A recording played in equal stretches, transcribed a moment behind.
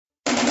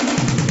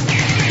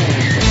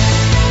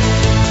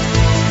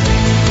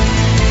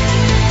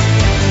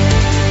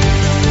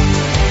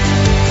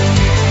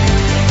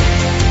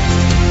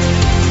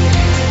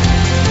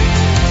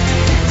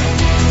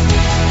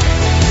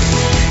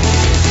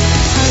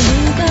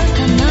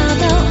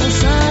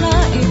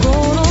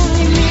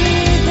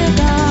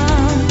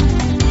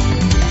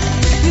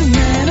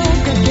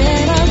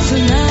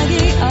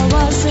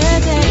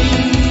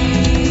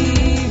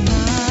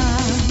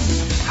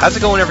How's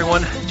it going,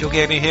 everyone? Joe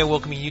Gagnon here,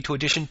 welcoming you to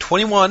edition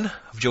 21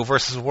 of Joe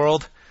vs. the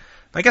World.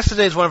 My guest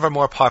today is one of our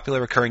more popular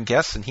recurring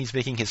guests, and he's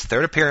making his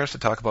third appearance to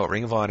talk about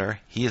Ring of Honor.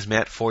 He is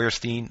Matt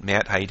Feuerstein.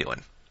 Matt, how you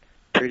doing?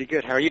 Pretty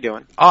good. How are you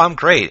doing? Oh, I'm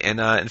great. And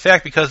in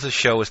fact, because this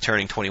show is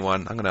turning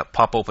 21, I'm going to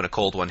pop open a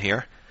cold one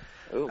here.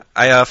 Ooh.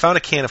 I found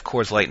a can of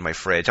Coors Light in my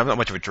fridge. I'm not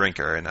much of a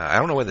drinker, and I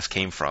don't know where this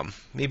came from.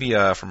 Maybe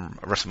from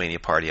a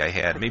WrestleMania party I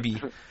had. Maybe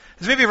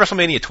it's maybe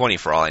WrestleMania 20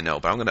 for all I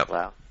know, but I'm going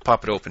to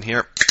pop it open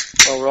here.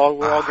 Well,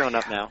 we're all grown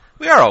up now.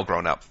 We are all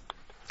grown up.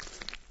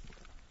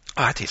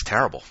 Oh, that tastes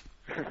terrible.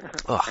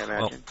 I imagine.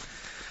 Well,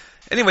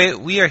 anyway,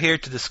 we are here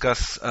to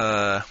discuss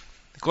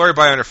Glory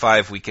by Honor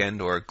 5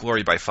 weekend, or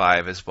Glory by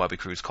 5, as Bobby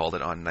Cruz called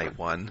it on night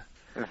one.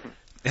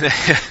 And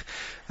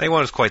night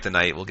one was quite the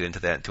night. We'll get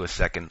into that in a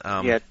second.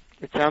 Yeah,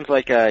 it sounds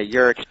like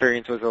your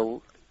experience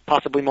was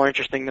possibly more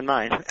interesting than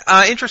mine.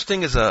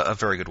 Interesting is a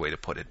very good way to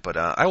put it, but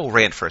I will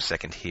rant for a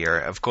second here.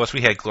 Of course,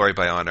 we had Glory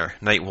by Honor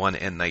night 1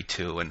 and night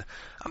 2, and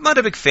I'm not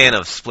a big fan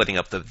of splitting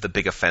up the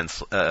big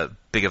events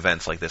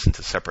like this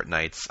into separate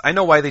nights. I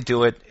know why they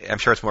do it. I'm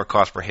sure it's more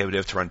cost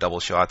prohibitive to run double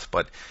shots,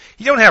 but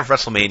you don't have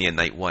WrestleMania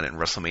night 1 and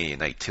WrestleMania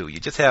night 2. You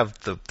just have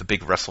the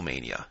big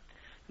WrestleMania.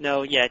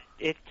 No, yeah,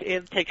 it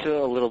takes a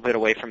little bit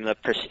away from the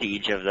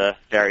prestige of the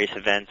various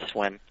events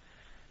when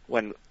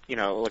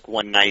like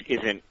one night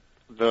isn't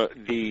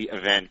the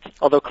event.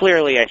 Although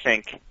clearly, I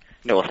think,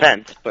 no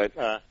offense,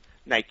 but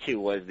night 2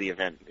 was the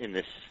event in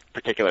this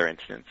particular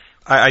instance.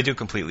 I do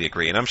completely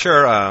agree, and I'm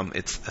sure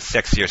it's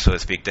sexier, so to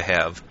speak, to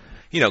have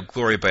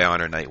Glory by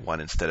Honor night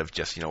 1 instead of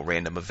just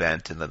random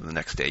event, and then the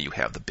next day you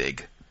have the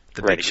big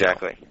right, show.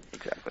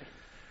 Exactly.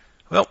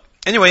 Well,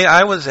 anyway,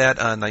 I was at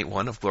night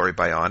 1 of Glory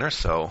by Honor,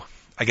 so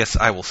I guess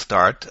I will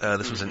start.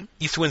 This was in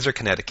East Windsor,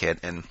 Connecticut,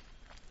 and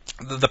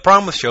the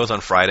problem with shows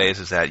on Fridays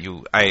is that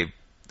I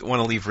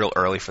want to leave real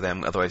early for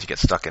them, otherwise you get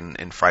stuck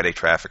in Friday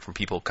traffic from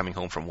people coming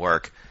home from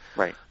work.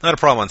 Right. Not a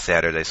problem on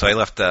Saturday, so I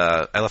left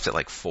at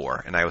like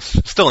 4, and I was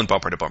still in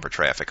bumper-to-bumper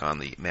traffic on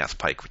the Mass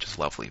Pike, which is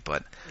lovely,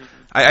 but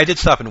I did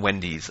stop in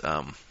Wendy's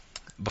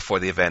before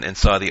the event and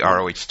saw the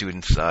ROH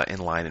students in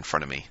line in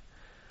front of me.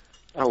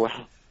 Oh,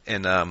 wow.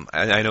 And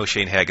I know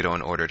Shane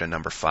Hagedorn ordered a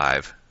number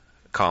 5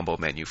 combo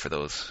menu for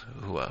those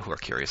who are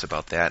curious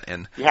about that.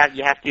 And you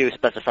have to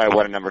specify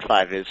what a number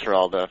 5 is for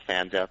all the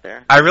fans out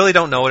there. I really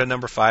don't know what a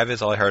number 5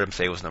 is. All I heard him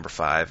say was number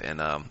 5, and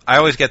I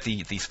always get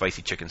the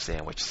spicy chicken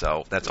sandwich,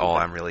 so that's all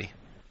I'm really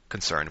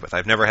concerned with.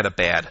 I've never had a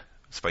bad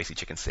spicy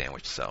chicken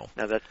sandwich, so.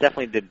 No, that's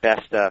definitely the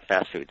best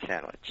fast food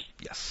sandwich.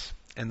 Yes.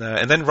 And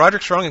then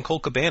Roderick Strong and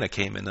Colt Cabana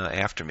came in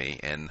after me,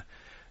 and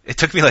it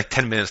took me like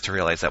 10 minutes to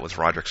realize that was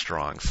Roderick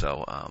Strong,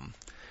 so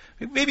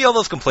maybe all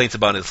those complaints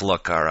about his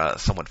look are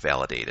somewhat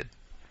validated.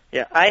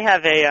 Yeah, I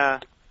have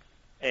a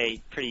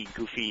pretty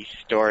goofy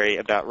story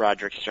about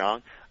Roderick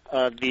Strong.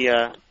 At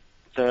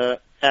the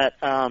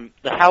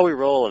How We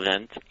Roll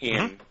event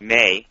in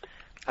May,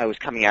 I was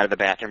coming out of the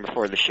bathroom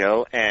before the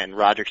show, and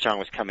Roderick Strong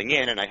was coming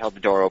in, and I held the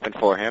door open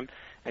for him,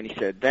 and he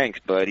said, "Thanks,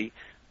 buddy,"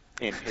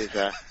 in his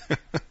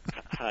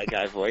high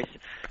guy voice.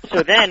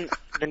 So then,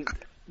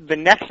 the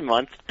next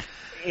month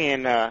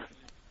in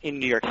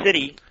New York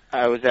City,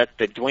 I was at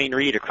the Duane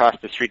Reade across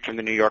the street from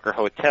the New Yorker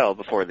Hotel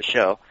before the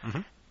show.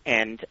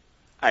 And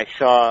I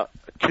saw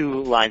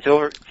 2 lines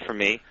over from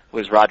me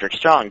was Roderick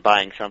Strong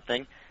buying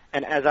something,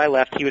 and as I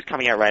left, he was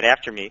coming out right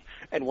after me.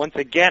 And once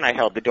again, I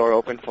held the door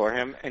open for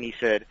him, and he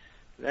said,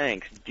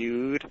 "Thanks,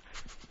 dude."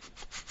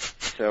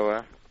 So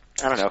I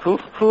don't know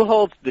who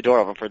holds the door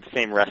open for the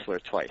same wrestler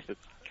twice.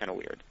 It's kind of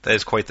weird. That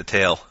is quite the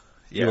tale.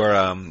 You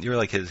are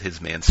like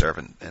his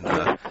manservant. And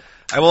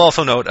I will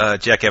also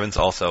note Jack Evans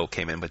also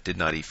came in but did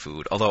not eat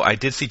food. Although I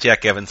did see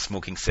Jack Evans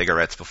smoking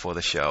cigarettes before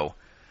the show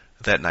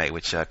that night,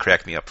 which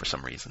cracked me up for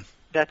some reason.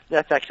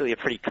 That's actually a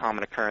pretty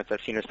common occurrence.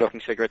 I've seen her smoking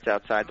cigarettes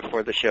outside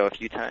before the show a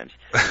few times.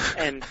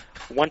 And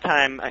one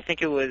time, I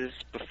think it was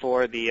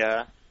before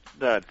the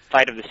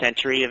Fight of the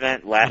Century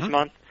event last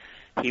month,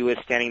 he was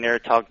standing there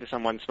talking to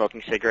someone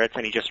smoking cigarettes,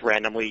 and he just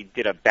randomly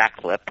did a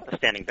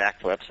standing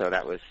backflip. So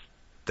that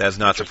has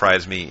not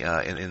surprised me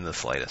in the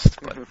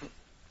slightest. But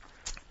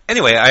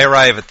anyway, I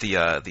arrive at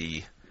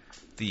the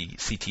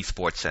CT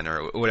Sports Center,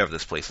 or whatever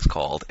this place is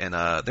called, and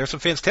there's some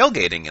fans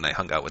tailgating, and I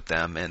hung out with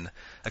them, and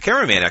a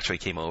cameraman actually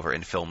came over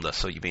and filmed us,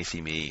 so you may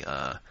see me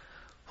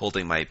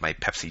holding my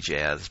Pepsi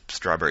Jazz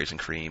strawberries and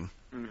cream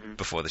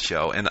before the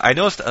show, and I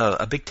noticed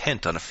a big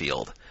tent on a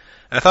field,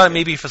 and I thought it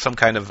may be for some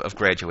kind of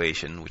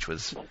graduation, which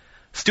was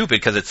stupid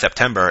because it's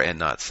September and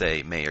not,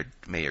 say, May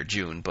or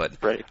June, but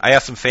I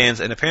asked some fans,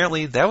 and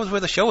apparently that was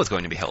where the show was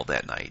going to be held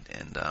that night,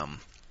 and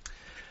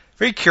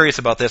very curious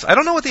about this. I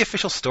don't know what the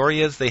official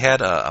story is. They had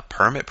a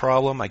permit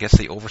problem. I guess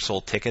they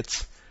oversold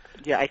tickets.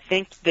 Yeah, I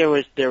think there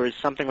was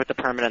something with the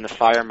permit, and the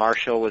fire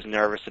marshal was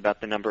nervous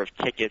about the number of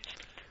tickets,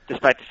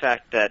 despite the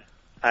fact that,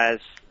 at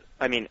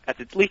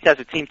least as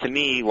it seemed to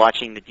me,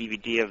 watching the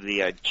DVD of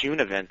the June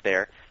event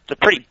there, it's a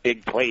pretty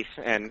big place,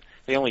 and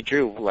they only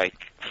drew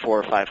like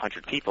 400 or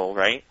 500 people,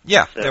 right?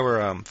 Yeah, so there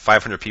were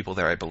 500 people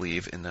there, I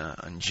believe, in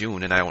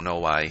June, and I don't know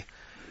why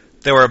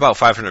there were about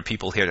 500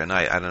 people here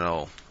tonight. I don't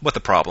know what the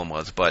problem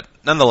was, but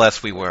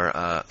nonetheless, we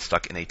were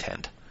stuck in a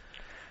tent.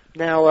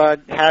 Now,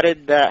 how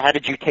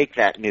did you take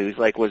that news?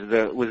 Like, was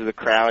the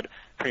crowd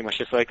pretty much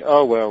just like,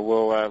 oh well,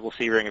 we'll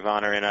see Ring of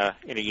Honor in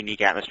a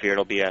unique atmosphere.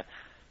 It'll be a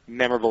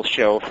memorable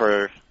show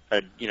for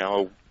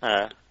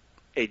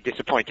a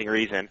disappointing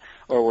reason,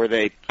 or were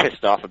they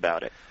pissed off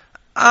about it?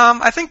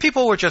 I think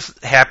people were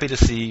just happy to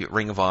see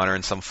Ring of Honor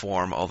in some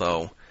form,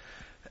 although,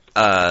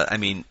 I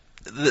mean,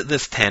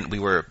 this tent, we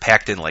were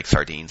packed in like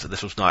sardines.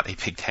 This was not a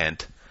big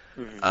tent.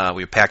 Mm-hmm.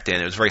 We were packed in.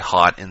 It was very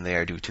hot in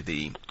there due to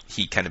the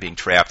heat kind of being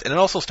trapped. And it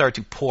also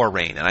started to pour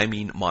rain, and I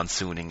mean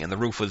monsooning, and the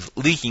roof was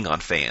leaking on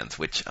fans,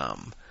 which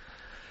not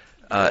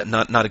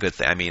a good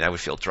thing. I mean, I would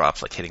feel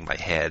drops like hitting my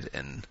head,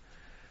 and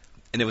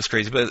it was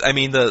crazy. But, I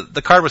mean,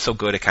 the card was so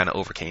good, it kind of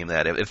overcame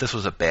that. If this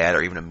was a bad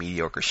or even a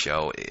mediocre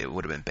show, it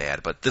would have been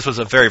bad. But this was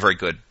a very, very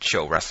good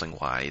show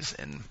wrestling-wise.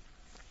 And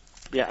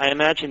yeah, I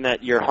imagine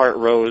that your heart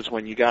rose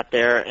when you got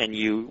there and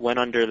you went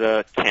under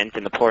the tent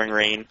in the pouring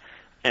rain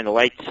and the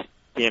lights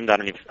dimmed.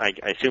 I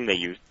assume they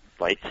used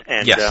lights.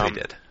 And, yes, they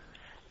did.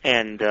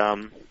 And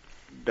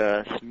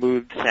the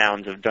smooth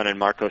sounds of Dunn and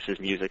Marcos'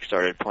 music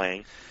started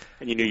playing.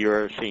 And you knew you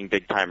were seeing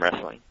big-time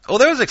wrestling. Well,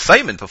 there was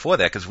excitement before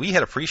that because we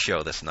had a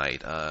pre-show this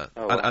night, wow.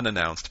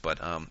 unannounced. But,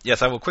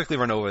 yes, I will quickly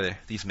run over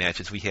these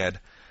matches. We had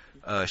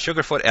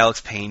Sugarfoot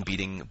Alex Payne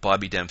beating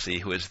Bobby Dempsey,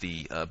 who is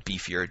the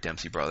beefier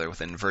Dempsey brother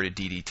with an inverted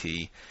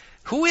DDT.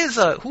 Who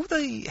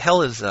the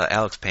hell is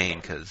Alex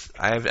Payne? Because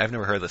I've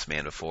never heard of this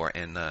man before,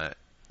 and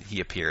he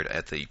appeared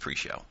at the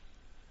pre-show.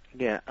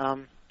 Yeah,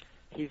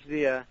 he's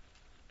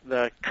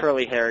the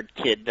curly-haired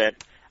kid that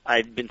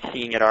I've been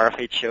seeing at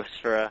RFH shows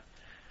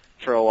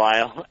for a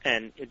while,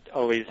 and it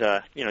always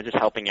just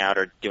helping out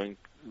or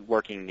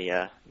working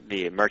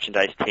the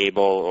merchandise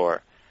table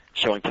or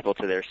showing people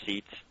to their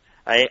seats.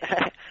 I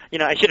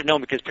should have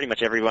known because pretty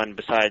much everyone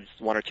besides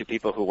one or two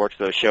people who works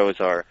those shows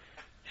are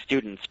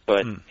students,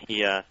 but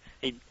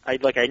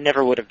I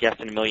never would have guessed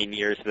in a million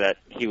years that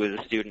he was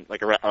a student,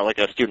 like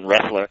a student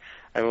wrestler.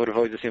 I would have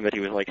always assumed that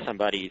he was like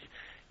somebody's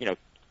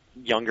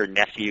younger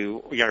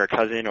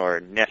cousin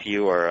or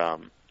nephew or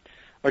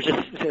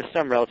just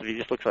some relative. He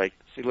just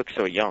looks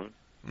so young.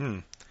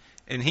 Mm.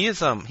 And he is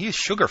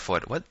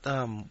Sugarfoot.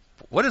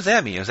 What does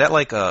that mean? Is that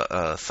like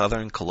a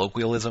Southern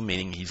colloquialism,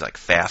 meaning he's like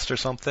fast or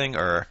something,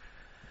 or?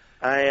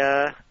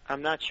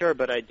 I'm not sure,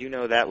 but I do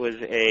know that was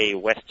a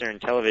Western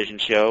television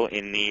show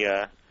in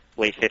the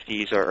late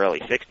 50s or early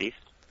 60s.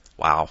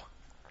 Wow.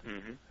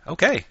 Mm-hmm.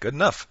 Okay, good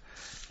enough.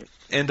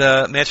 And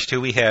match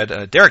 2, we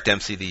had Derek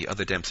Dempsey, the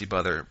other Dempsey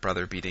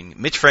brother, beating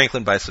Mitch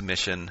Franklin by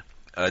submission.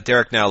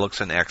 Derek now looks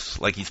and acts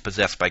like he's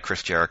possessed by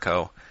Chris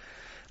Jericho.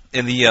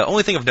 And the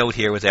only thing of note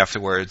here was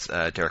afterwards,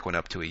 Derek went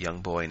up to a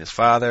young boy and his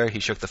father. He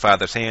shook the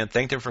father's hand,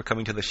 thanked him for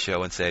coming to the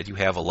show, and said, "You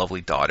have a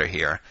lovely daughter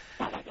here."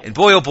 And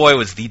boy, oh boy,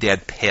 was the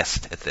dad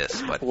pissed at this.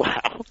 But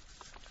wow.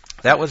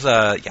 That was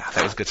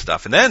good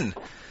stuff. And then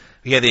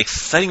we had the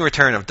exciting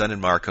return of Dunn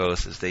and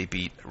Marcos as they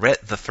beat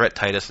Rhett the Threat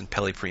Titus and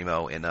Pele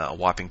Primo in a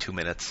whopping 2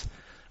 minutes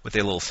with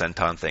their little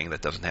senton thing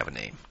that doesn't have a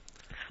name.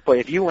 Boy,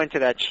 if you went to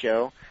that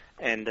show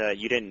and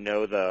you didn't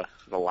know the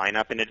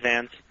lineup in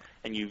advance,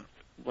 and you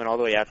went all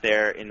the way out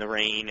there in the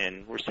rain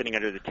and we're sitting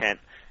under the tent,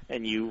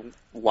 and you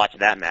watched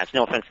that match.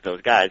 No offense to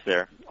those guys,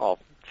 they're all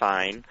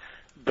fine,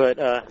 but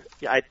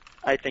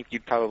I think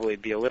you'd probably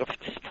be a little bit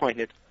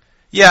disappointed.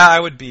 Yeah, I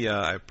would be.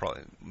 I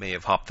probably may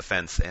have hopped the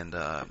fence and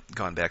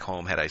gone back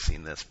home had I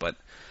seen this, but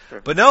Sure.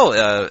 But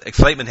no,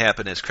 excitement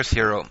happened as Chris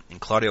Hero and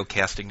Claudio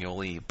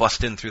Castagnoli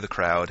bust in through the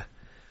crowd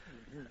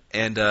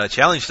and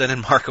challenged Dunn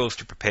and Marcos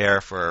to prepare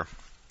for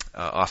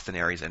Austin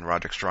Aries and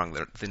Roderick Strong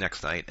the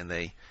next night, and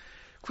they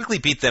quickly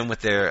beat them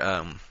with their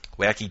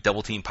wacky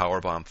double team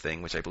powerbomb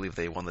thing, which I believe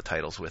they won the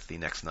titles with the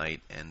next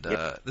night, and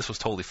this was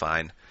totally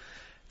fine.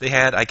 They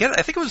had, I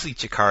think it was the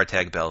Chikara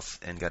tag belts,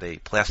 and got a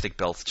plastic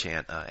belts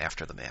chant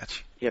after the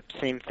match. Yep,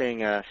 same thing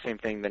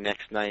the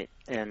next night,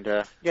 and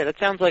that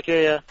sounds like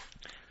a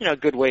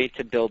good way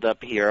to build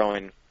up Hero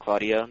and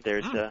Claudio.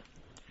 There's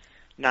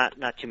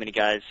not too many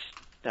guys,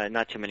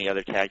 not too many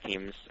other tag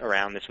teams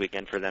around this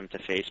weekend for them to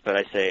face, but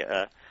I say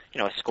a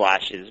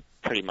squash is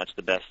pretty much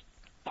the best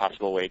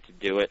possible way to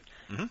do it.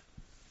 Mm-hmm.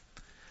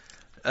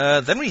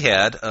 Then we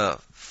had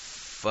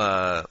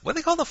what do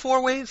they call the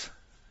 4-ways?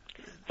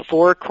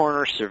 Four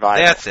Corner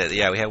Survival. That's it.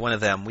 Yeah, we had one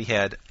of them. We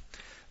had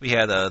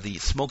the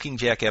Smoking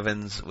Jack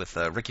Evans with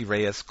Ricky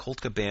Reyes,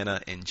 Colt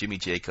Cabana, and Jimmy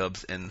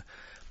Jacobs. And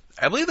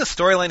I believe the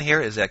storyline here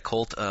is that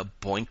Colt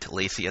boinked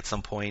Lacey at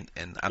some point,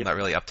 and I'm not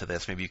really up to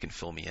this. Maybe you can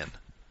fill me in.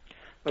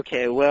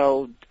 Okay,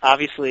 well,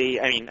 obviously,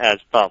 I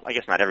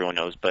guess not everyone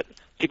knows, but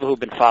people who've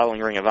been following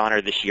Ring of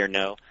Honor this year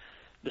know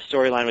the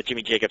storyline with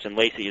Jimmy Jacobs and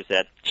Lacey is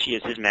that she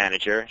is his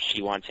manager.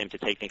 She wants him to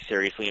take things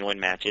seriously and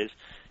win matches.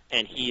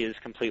 And he is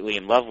completely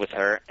in love with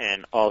her,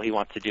 and all he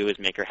wants to do is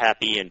make her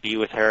happy and be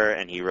with her,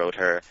 and he wrote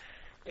her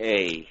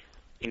a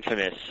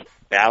infamous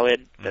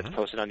ballad that's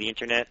posted on the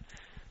internet.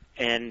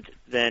 And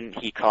then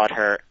he caught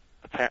her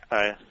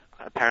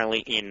apparently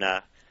in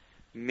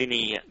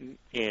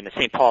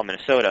St. Paul,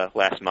 Minnesota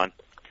last month,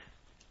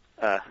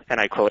 and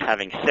I quote,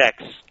 having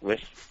sex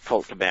with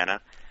Colt Cabana.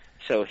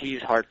 So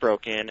he's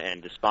heartbroken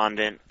and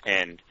despondent,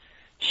 and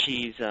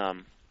she's,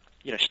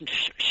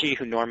 she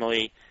who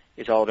normally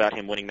is all about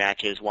him winning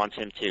matches wants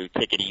him to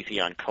take it easy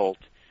on Colt,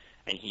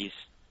 and he's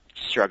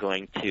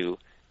struggling to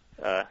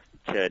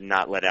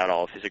not let out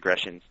all of his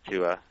aggressions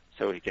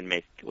so he can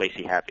make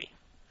Lacey happy.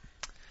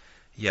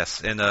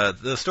 Yes, and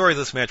the story of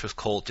this match was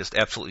Colt just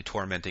absolutely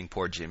tormenting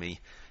poor Jimmy.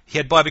 He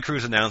had Bobby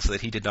Cruz announce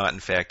that he did not, in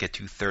fact, get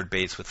to third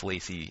base with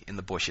Lacey in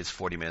the bushes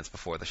 40 minutes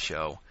before the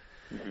show.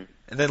 Mm-hmm.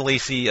 And then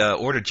Lacey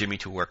ordered Jimmy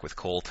to work with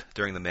Colt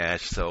during the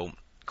match, so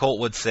Colt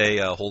would say,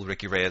 hold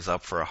Ricky Reyes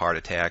up for a heart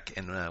attack,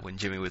 and when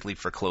Jimmy would leap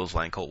for a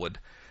clothesline, Colt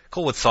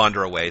would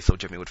saunter away, so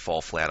Jimmy would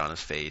fall flat on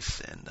his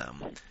face. And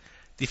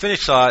the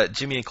finish saw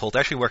Jimmy and Colt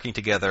actually working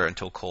together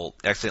until Colt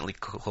accidentally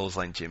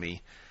clotheslined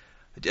Jimmy.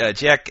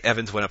 Jack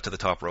Evans went up to the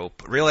top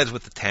rope, realized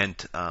with the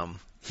tent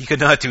he could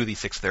not do the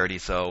 630,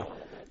 so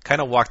kind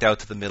of walked out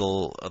to the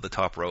middle of the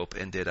top rope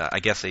and did, I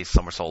guess, a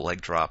somersault leg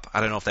drop. I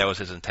don't know if that was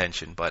his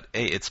intention, but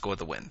hey, it scored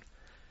the win.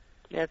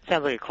 Yeah, it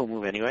sounds like a cool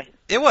move anyway.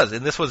 It was,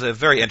 and this was a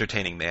very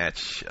entertaining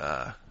match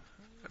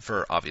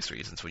for obvious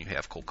reasons when you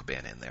have Colt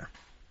Cabana in there.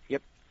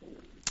 Yep.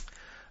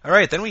 All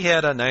right, then we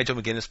had Nigel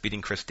McGuinness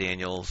beating Chris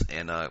Daniels,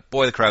 and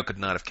boy, the crowd could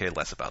not have cared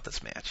less about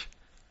this match.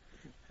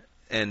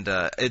 And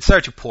it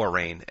started to pour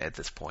rain at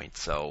this point,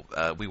 so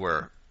we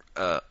were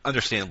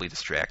understandably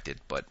distracted.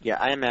 But yeah,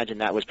 I imagine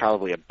that was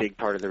probably a big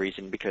part of the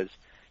reason, because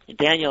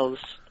Daniels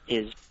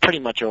is pretty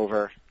much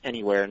over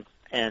anywhere,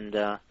 and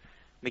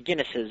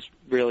McGuinness has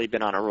really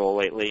been on a roll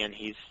lately, and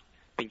he's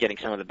been getting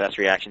some of the best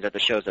reactions at the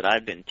shows that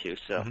I've been to.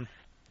 So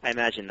I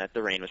imagine that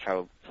the rain was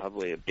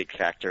probably a big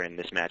factor in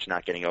this match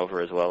not getting over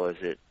as well as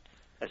it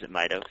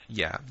might have.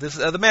 Yeah,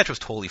 the match was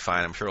totally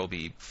fine. I'm sure it'll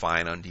be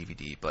fine on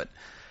DVD, but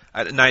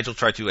Nigel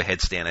tried to do a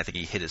headstand. I think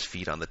he hit his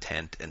feet on the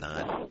tent, and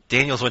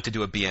Daniels went to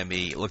do a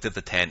BME, looked at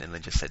the tent, and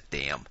then just said,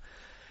 damn.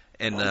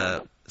 And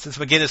since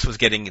McGuinness was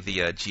getting the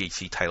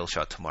GHC title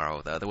shot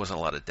tomorrow, there wasn't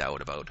a lot of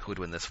doubt about who would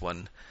win this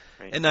one.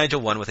 Right. And Nigel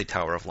won with a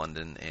Tower of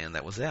London, and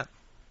that was that.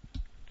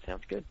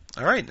 Sounds good.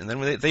 All right, and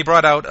then they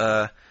brought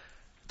out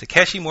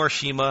Takeshi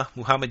Morishima,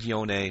 Muhammad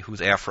Yone,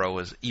 whose afro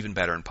was even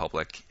better in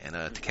public, and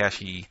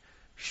Takashi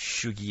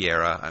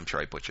Sugiura. I'm sure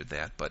I butchered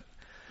that, but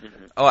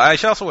oh, I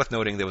should also worth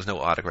noting there was no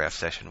autograph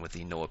session with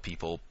the Noah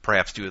people,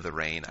 perhaps due to the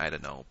rain. I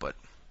don't know, but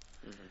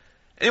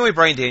anyway,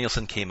 Bryan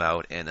Danielson came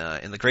out, and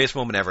in the greatest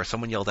moment ever,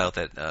 someone yelled out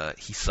that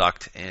he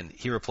sucked, and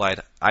he replied,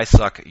 "I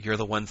suck. You're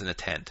the ones in a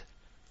tent."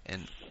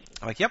 And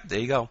I'm like, "Yep, there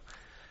you go."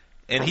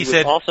 And he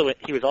said,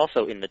 he was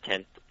also in the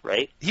tent,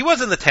 right? He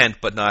was in the tent,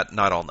 but not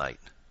all night.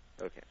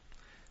 Okay.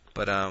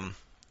 But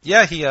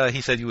yeah,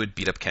 he said you would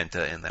beat up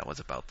Kenta, and that was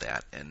about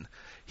that. And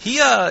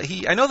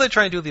I know they're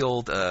trying to do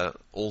the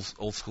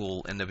old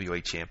school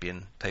NWA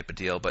champion type of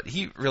deal, but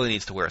he really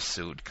needs to wear a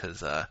suit,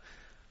 because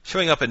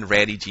showing up in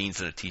ratty jeans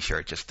and a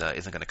t-shirt just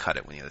isn't going to cut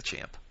it when you're the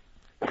champ.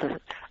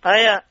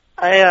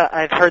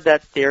 I've heard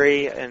that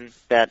theory and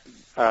that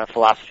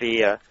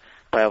philosophy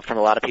from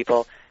a lot of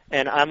people,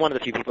 and I'm one of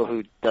the few people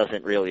who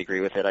doesn't really agree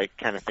with it. I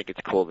kind of think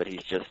it's cool that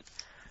he's just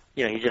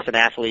an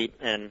athlete,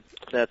 and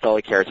that's all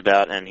he cares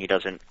about, and he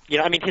doesn't,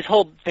 his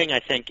whole thing,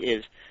 I think,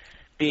 is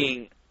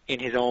being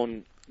in his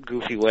own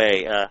goofy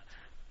way,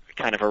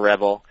 kind of a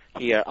rebel.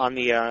 He on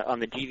the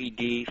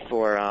DVD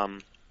for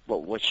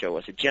what show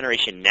was it?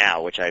 Generation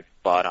Now, which I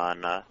bought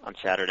on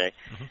Saturday.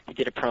 He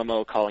did a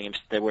promo calling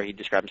him where he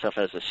described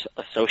himself as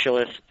a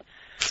socialist.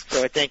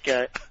 So I think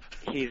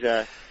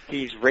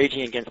he's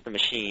raging against the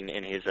machine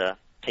in his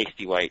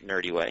pasty white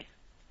nerdy way.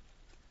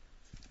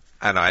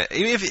 I don't know.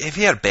 If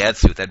he had a bad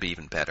suit, that'd be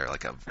even better,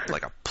 like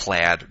a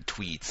plaid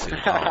tweed suit.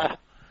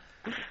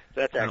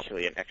 That's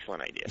actually an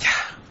excellent idea. Yeah.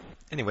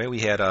 Anyway, we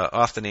had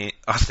Austin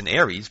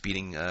Aries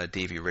beating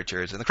Davey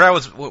Richards, and the crowd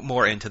was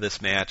more into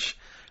this match.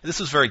 This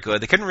was very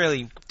good. They couldn't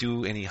really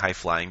do any high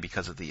flying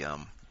because of the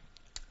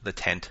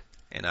tent,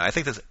 and I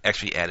think this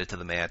actually added to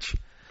the match.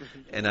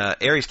 And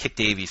Aries kicked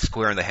Davey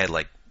square in the head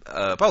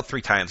about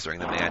 3 times during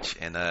the match,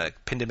 and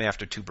pinned him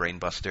after 2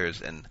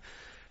 brainbusters. And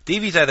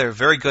Davey's either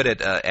very good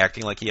at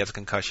acting like he has a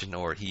concussion,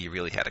 or he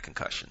really had a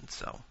concussion.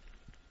 So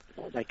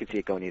I could see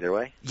it going either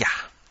way. Yeah.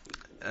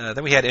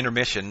 Then we had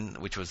intermission,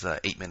 which was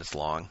 8 minutes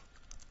long.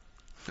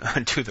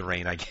 To the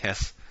rain, I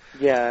guess.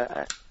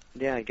 Yeah,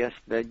 I guess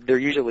they're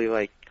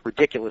usually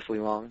ridiculously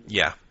long.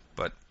 Yeah,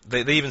 but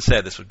they even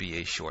said this would be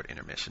a short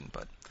intermission.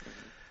 But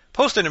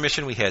post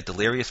intermission, we had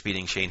Delirious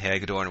beating Shane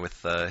Hagedorn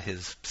with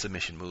his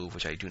submission move,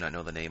 which I do not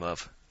know the name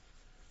of.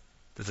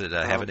 Does it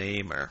have a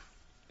name or?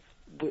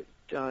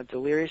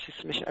 Delirious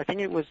submission. I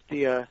think it was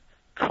the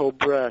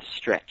Cobra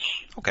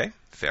Stretch. Okay,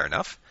 fair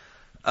enough.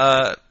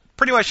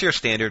 Pretty much your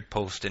standard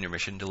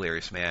post-intermission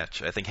Delirious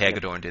match. I think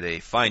Hagedorn did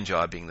a fine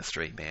job being the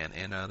straight man,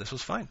 and this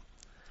was fine.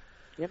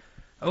 Yep.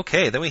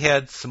 Okay, then we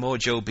had Samoa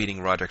Joe beating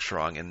Roderick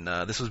Strong, and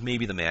this was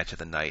maybe the match of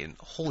the night. And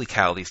holy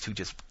cow, these two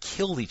just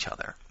killed each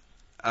other.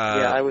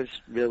 Yeah, I was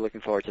really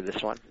looking forward to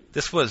this one.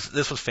 This was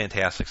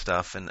fantastic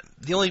stuff, and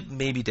the only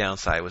maybe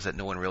downside was that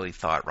no one really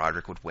thought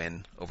Roderick would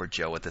win over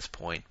Joe at this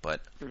point.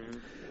 But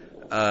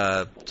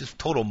just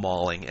total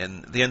mauling,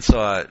 and the end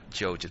saw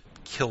Joe just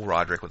kill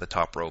Roderick with a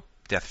top rope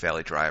Death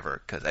Valley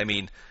driver. Because I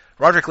mean,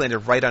 Roderick landed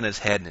right on his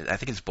head, and I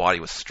think his body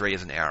was straight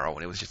as an arrow,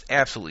 and it was just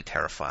absolutely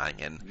terrifying.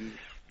 And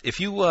if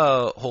you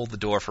hold the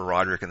door for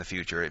Roderick in the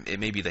future, it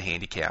may be the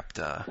handicapped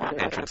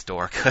entrance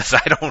door, because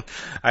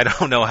I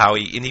don't know how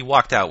he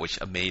walked out, which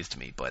amazed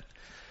me. But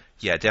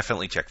yeah,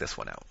 definitely check this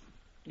one out.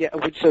 Yeah,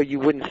 so you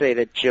wouldn't say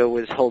that Joe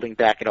was holding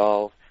back at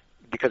all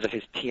because of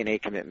his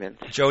TNA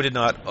commitments? Joe did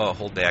not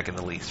hold back in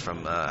the least.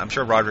 I'm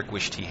sure Roderick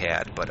wished he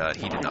had, but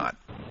he did not.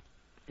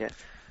 Yeah.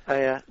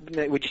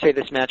 Would you say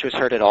this match was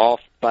hurt at all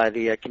by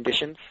the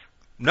conditions?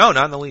 No,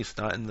 not in the least.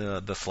 Not in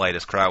the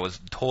slightest. Crowd was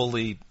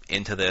totally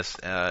into this.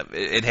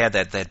 It had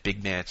that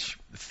big match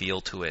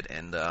feel to it,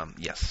 and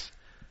yes,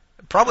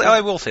 probably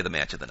I will say the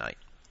match of the night.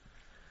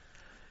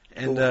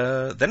 And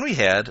then we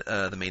had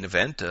the main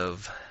event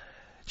of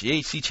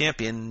GHC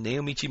champion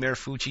Naomichi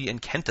Marufuji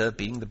and Kenta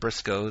beating the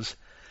Briscoes,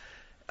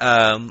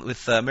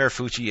 with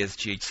Marufuji as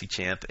GHC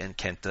champ and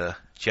Kenta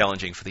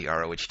challenging for the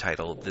ROH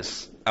title.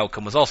 This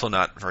outcome was also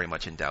not very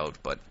much in doubt,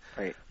 but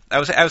right. I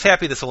was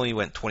happy this only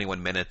went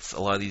 21 minutes.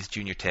 A lot of these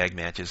junior tag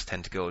matches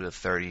tend to go to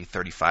 30,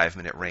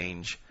 35-minute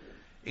range,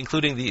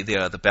 including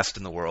the best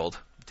in the world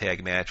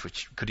tag match,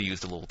 which could have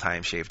used a little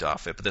time shaved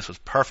off it. But this was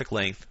perfect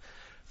length,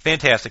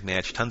 fantastic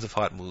match, tons of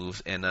hot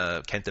moves, and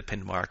Kenta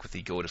pinned Mark with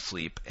the go to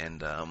sleep,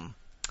 and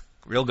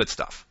real good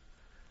stuff.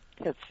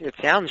 It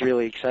sounds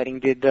really exciting.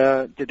 Did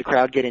the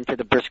crowd get into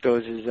the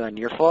Briscoes'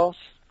 near falls?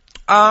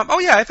 Oh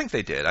yeah, I think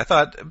they did. I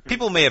thought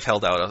people may have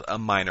held out a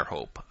minor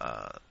hope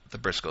the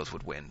Briscoes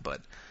would win,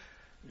 but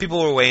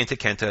people were way into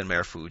Kenta and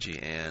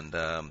Marufuji, and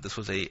this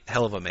was a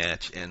hell of a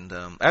match. And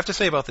I have to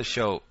say about this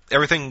show,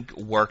 everything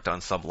worked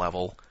on some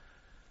level.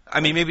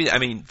 I mean,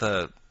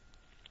 the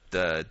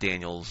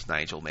Daniels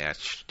Nigel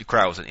match, the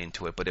crowd wasn't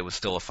into it, but it was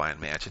still a fine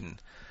match.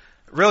 And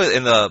really,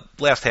 in the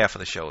last half of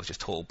the show, it was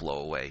just total blow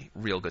away,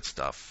 real good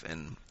stuff.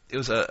 And it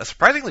was a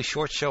surprisingly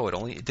short show.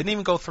 It didn't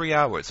even go 3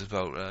 hours. It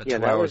was about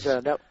 2 hours.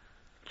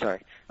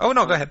 Sorry. Oh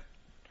no, go ahead.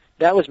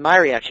 That was my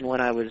reaction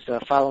when I was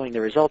following the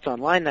results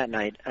online that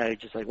night. I was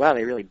just like, wow,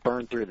 they really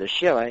burned through the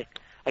show. I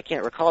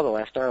can't recall the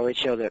last ROH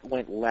show that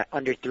went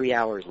under 3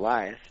 hours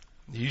live.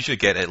 You should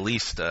get at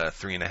least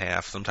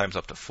 3.5, sometimes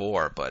up to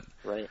 4, but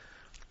right.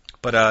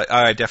 But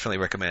I definitely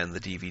recommend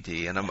the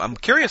DVD, and I'm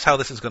curious how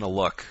this is going to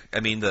look. I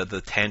mean,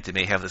 the tent, it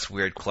may have this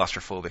weird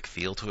claustrophobic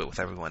feel to it with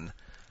everyone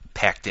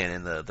packed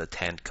in the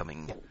tent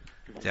coming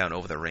down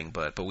over the ring,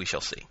 but we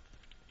shall see.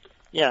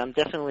 Yeah, I'm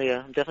definitely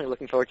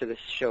looking forward to this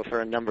show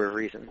for a number of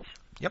reasons.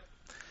 Yep.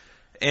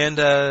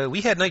 And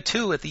we had night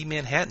 2 at the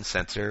Manhattan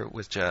Center,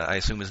 which I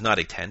assume is not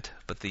a tent,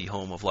 but the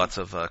home of lots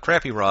of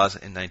crappy Raws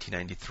in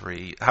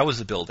 1993. How was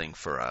the building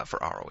for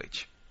ROH?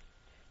 It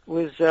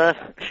was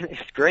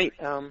it's great.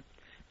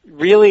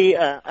 Really,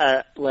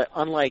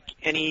 unlike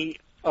any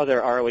other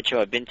ROH show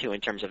I've been to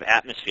in terms of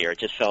atmosphere, it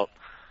just felt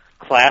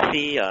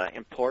classy,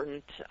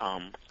 important,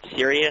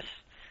 serious.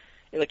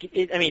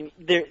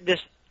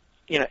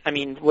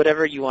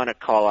 Whatever you want to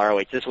call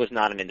ROH, this was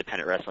not an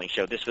independent wrestling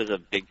show. This was a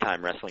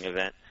big-time wrestling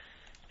event,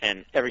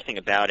 and everything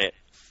about it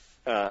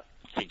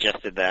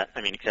suggested that.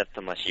 I mean, except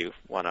unless you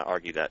want to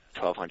argue that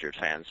 1,200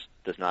 fans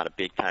does not a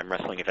big-time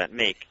wrestling event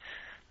make.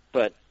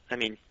 But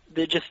they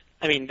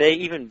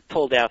even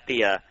pulled out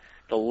the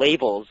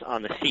labels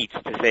on the seats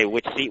to say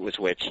which seat was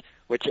which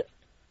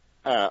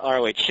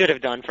ROH should have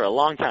done for a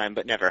long time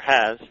but never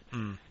has.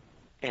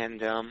 And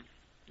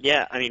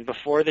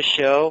before the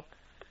show,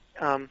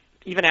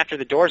 even after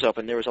the doors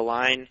opened, there was a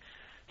line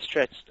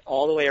stretched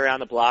all the way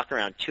around the block,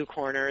 around 2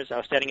 corners. I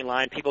was standing in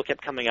line. People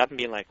kept coming up and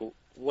being like,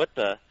 "What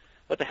the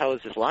hell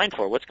is this line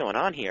for? What's going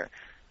on here?"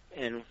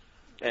 And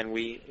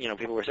we,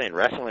 people were saying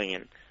wrestling,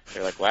 and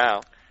they're like,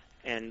 "Wow."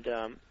 And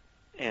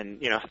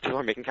people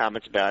were making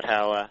comments about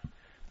how,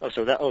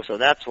 so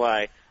that's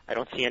why I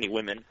don't see any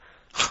women.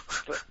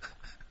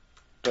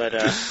 But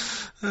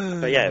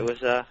yeah, it was,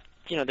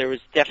 there was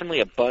definitely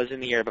a buzz in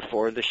the air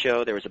before the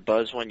show. There was a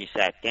buzz when you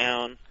sat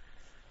down.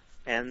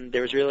 And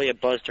there was really a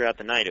buzz throughout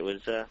the night. It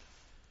was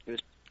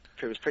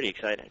pretty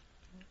exciting.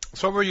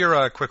 So, what were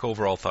your quick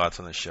overall thoughts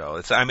on the show?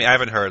 I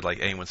haven't heard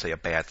anyone say a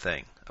bad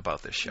thing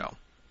about this show.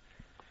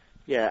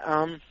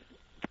 Yeah,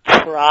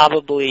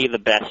 probably the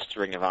best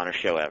Ring of Honor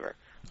show ever.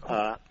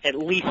 At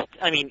least,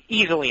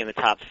 easily in the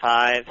top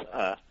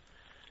 5.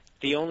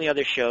 The only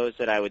other shows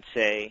that I would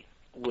say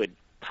would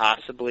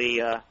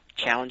possibly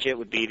challenge it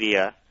would be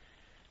the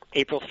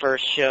April 1st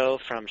show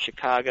from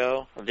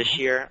Chicago of this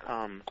year.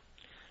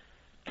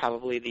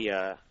 Probably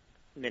the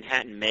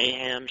Manhattan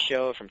Mayhem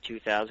show from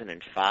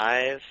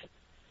 2005,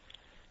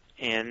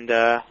 and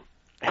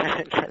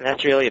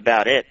that's really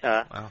about it.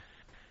 Wow.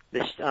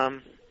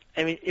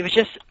 It was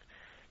just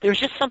there was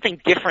just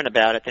something different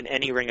about it than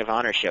any Ring of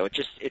Honor show.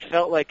 It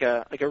felt like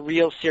a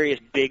real serious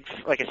big,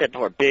 like I said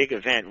before, big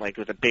event,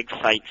 with a big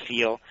fight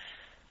feel.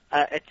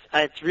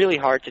 It's really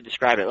hard to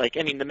describe it.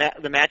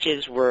 The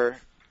matches were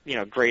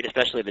great,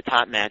 especially the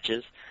top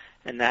matches.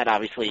 And that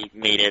obviously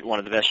made it one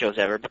of the best shows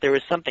ever. But there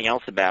was something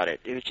else about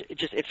it.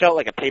 It felt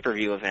like a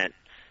pay-per-view event.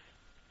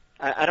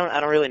 I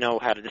don't really know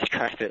how to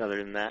describe it other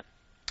than that.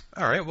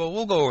 All right, well,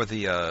 we'll go over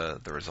the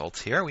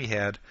results here. We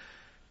had,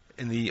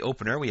 in the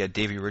opener, we had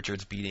Davey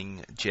Richards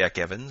beating Jack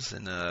Evans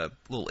in a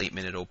little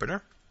 8-minute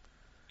opener.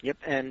 Yep,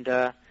 and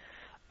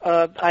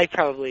they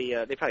probably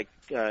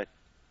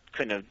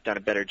couldn't have done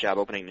a better job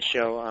opening the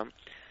show.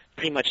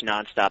 Pretty much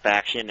nonstop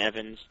action.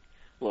 Evans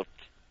looked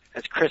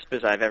as crisp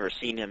as I've ever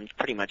seen him,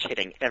 pretty much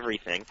hitting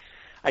everything.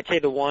 I'd say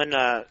the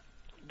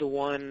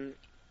one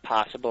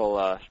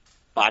possible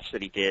botch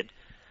that he did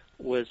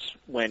was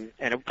when,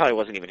 and it probably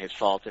wasn't even his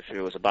fault if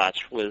it was a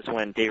botch, was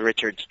when Dave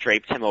Richards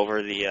draped him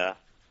over the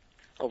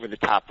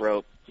top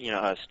rope,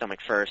 stomach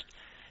first,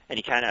 and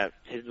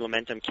his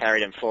momentum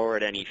carried him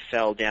forward, and he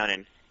fell down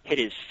and hit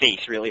his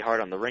face really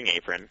hard on the ring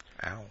apron.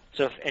 Ow.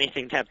 So if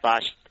anything, that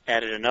botch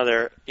added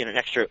another, an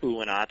extra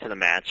ooh and ah to the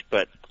match,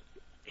 but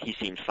he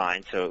seemed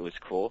fine, so it was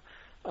cool.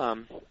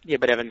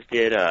 But Evans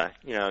did,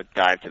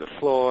 dive to the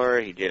floor.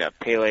 He did a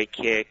Pele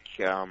kick.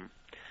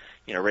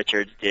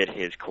 Richards did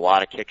his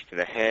Kawada kicks to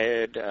the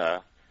head.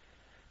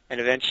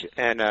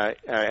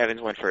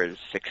 Evans went for his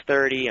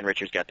 630, and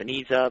Richards got the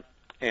knees up.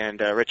 And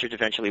Richards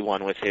eventually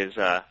won with his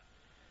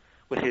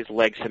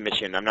leg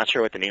submission. I'm not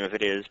sure what the name of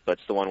it is, but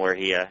it's the one where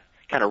he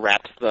kind of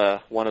wraps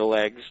one of the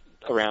legs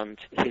around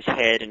his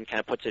head and kind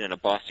of puts it in a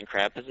Boston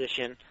Crab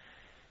position.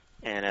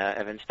 And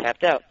Evans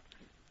tapped out.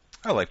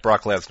 Oh, like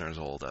Brock Lesnar's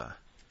old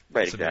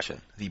right, submission,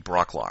 exactly. the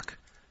Brock Lock.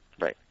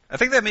 Right. I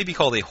think that may be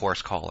called a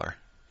horse collar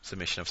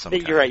submission of some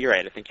kind. You're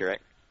right. I think you're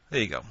right. There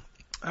you go.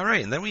 All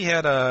right, and then we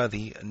had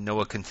the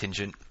Noah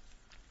contingent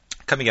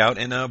coming out,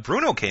 and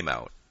Bruno came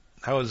out.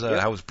 How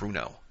was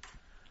Bruno?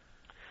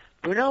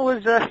 Bruno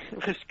was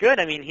good.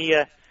 I mean, he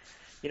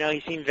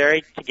seemed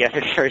very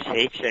together for his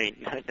age. I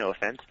mean, no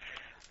offense.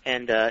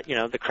 And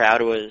the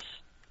crowd was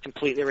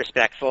completely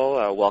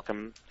respectful.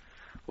 Welcome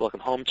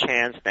home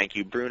chants. Thank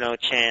you, Bruno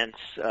chants.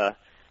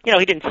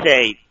 He didn't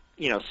say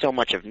so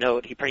much of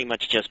note. He pretty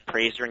much just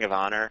praised Ring of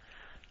Honor.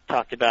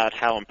 Talked about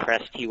how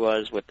impressed he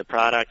was with the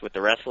product, with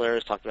the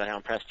wrestlers. Talked about how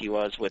impressed he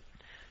was with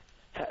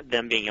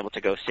them being able to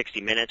go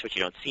 60 minutes, which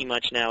you don't see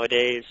much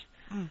nowadays.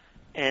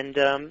 And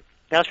that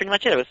was pretty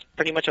much it. It was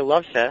pretty much a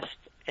love fest,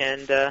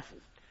 and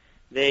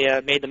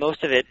they made the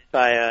most of it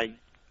by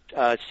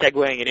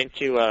segueing it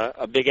into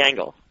a big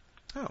angle.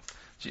 Oh,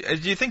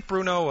 do you think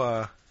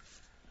Bruno?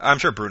 I'm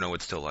sure Bruno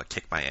would still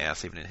kick my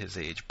ass even at his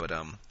age, but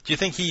do you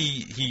think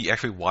he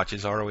actually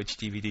watches ROH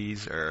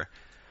DVDs or?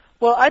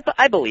 Well,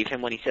 I believe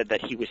him when he said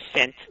that he was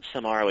sent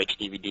some ROH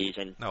DVDs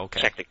and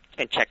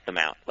checked them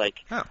out. Like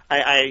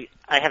I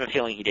have a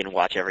feeling he didn't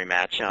watch every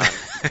match on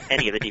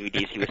any of the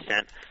DVDs he was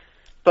sent,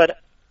 but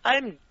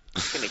I'm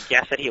going to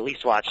guess that he at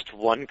least watched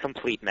one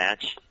complete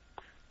match.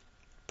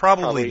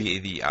 Probably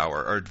the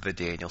hour or the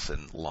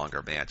Danielson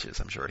longer matches.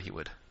 I'm sure he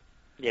would.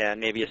 Yeah,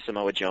 maybe a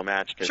Samoa Joe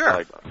match. Cause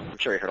sure. I'm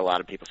sure he heard a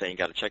lot of people saying you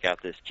got to check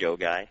out this Joe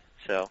guy.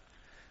 So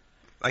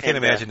I can't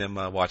imagine him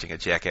watching a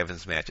Jack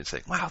Evans match and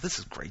saying, "Wow, this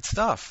is great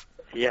stuff."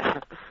 Yeah,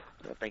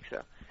 I don't think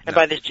so. And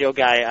by this Joe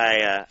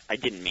guy, I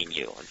didn't mean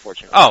you,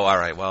 unfortunately. Oh, all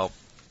right. Well,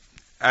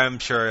 I'm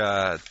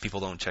sure people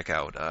don't check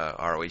out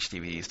ROH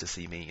DVDs to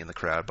see me in the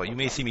crowd, but you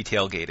may see me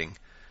tailgating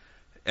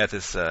at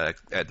this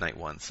at night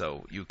one,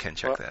 so you can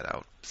check that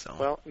out. So.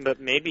 Well, but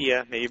maybe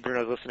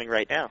Bruno's listening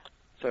right now.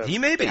 So he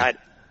may be.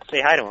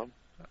 Say hi to him.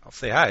 I'll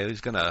say hi.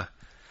 He's gonna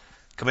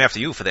come after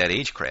you for that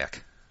age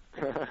crack.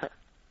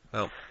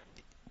 Well,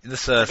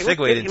 this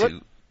segued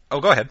into. Oh,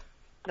 go ahead.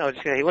 No,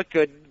 he looked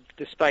good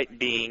despite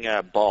being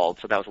bald,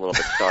 so that was a little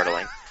bit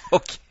startling.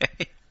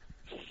 Okay.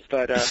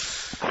 But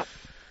all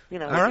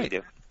right.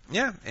 Do.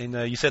 Yeah, and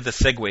you said this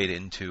segued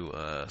into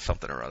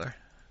something or other.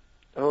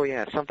 Oh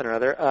yeah, something or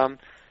other.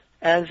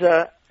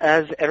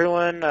 As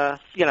everyone,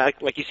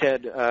 like you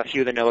said, a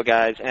few of the Noah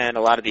guys and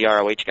a lot of the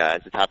ROH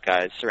guys, the top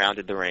guys,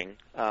 surrounded the ring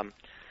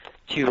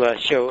to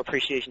show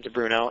appreciation to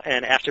Bruno.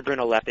 And after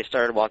Bruno left, they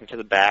started walking to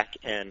the back,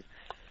 and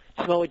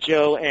Samoa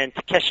Joe and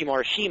Takeshi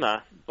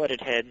Morishima butted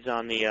heads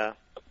on the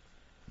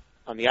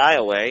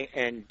aisleway,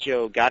 and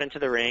Joe got into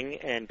the ring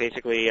and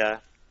basically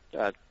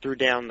threw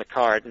down the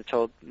card and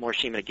told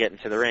Morishima to get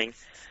into the ring.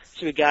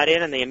 So we got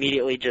in, and they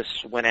immediately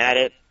just went at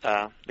it.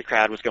 The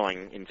crowd was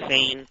going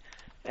insane.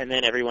 And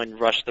then everyone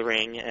rushed the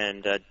ring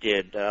and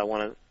did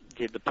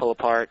the pull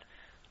apart.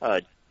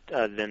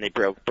 Then they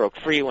broke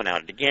free, went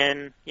at it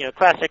again.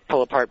 Classic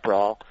pull apart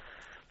brawl.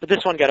 But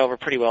this one got over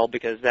pretty well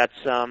because that's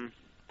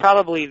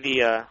probably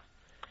the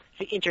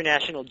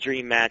international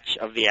dream match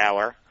of the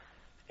hour,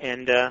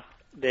 and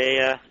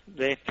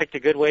they picked a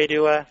good way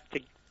to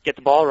get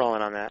the ball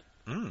rolling on that.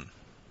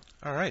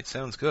 All right,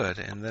 sounds good.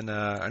 And then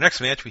our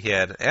next match we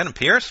had Adam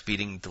Pearce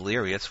beating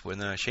Delirious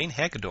when Shane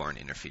Hagedorn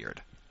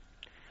interfered.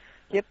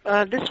 Yep,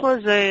 this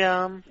was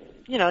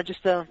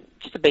just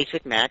a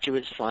basic match. It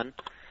was fun,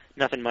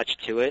 nothing much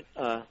to it.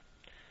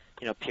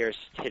 Pearce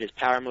hit his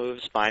power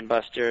move, spine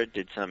buster,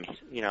 did some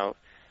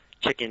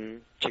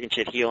chicken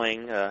shit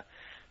healing.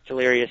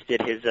 Delirious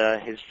did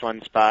his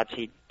fun spots.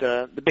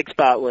 The big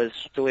spot was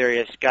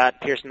Delirious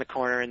got Pearce in the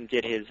corner and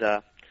did his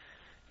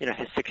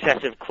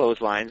successive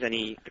clotheslines, and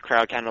the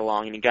crowd counted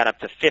along, and he got up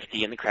to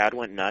 50, and the crowd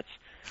went nuts.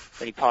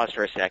 Then he paused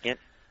for a second.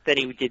 Then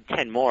he did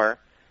 10 more,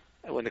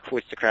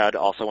 which the crowd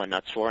also went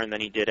nuts for, and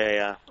then he did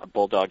a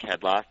bulldog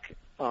headlock.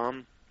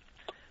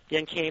 The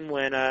end came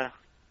when I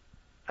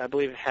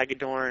believe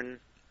Hagedorn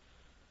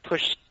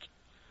pushed.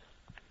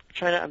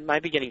 I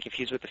might be getting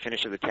confused with the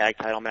finish of the tag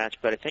title match,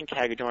 but I think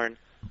Hagedorn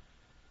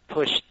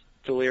pushed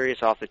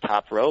Delirious off the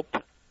top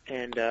rope,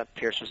 and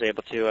Pierce was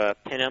able to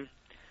pin him.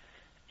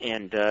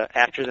 And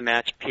after the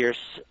match, Pierce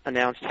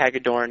announced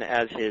Hagedorn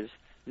as his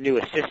new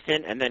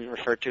assistant, and then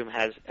referred to him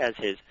as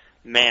his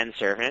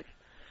manservant,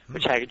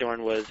 which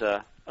Hagedorn was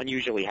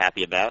unusually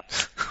happy about.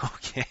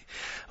 Okay.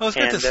 Well, it's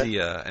good to see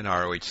an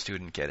ROH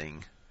student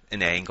getting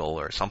an angle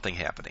or something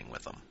happening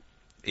with him,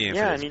 even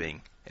if it is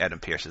being Adam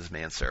Pierce's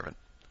manservant.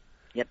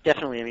 Yep,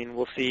 definitely. I mean,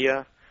 we'll see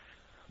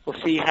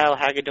how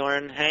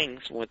Hagedorn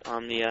hangs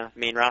on the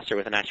main roster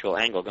with an actual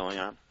angle going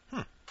on.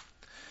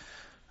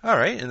 All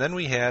right, and then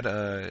we had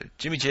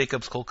Jimmy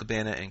Jacobs, Colt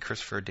Cabana, and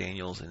Christopher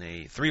Daniels in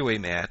a three-way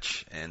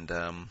match, and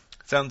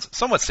sounds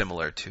somewhat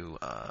similar to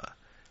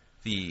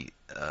the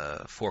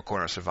Four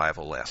Corner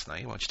Survival last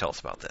night. Why don't you tell us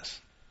about this?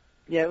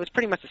 Yeah, it was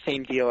pretty much the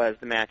same deal as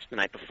the match the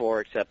night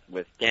before, except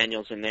with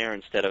Daniels in there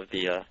instead of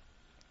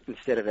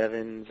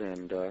Evans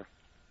and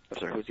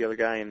who's the other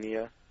guy in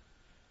the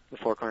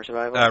Four Corner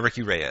Survival?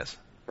 Ricky Reyes.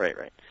 Right.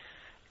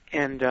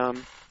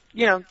 And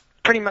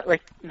pretty much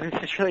like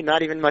there's really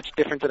not even much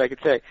different that I could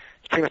say.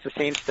 It's pretty much the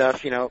same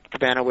stuff.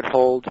 Cabana would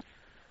hold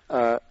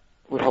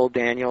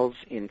Daniels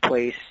in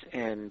place,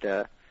 and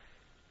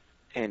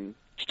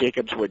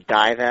Jacobs would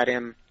dive at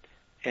him,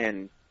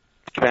 and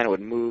Cabana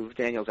would move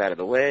Daniels out of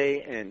the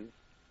way, and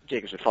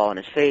Jacobs would fall on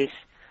his face.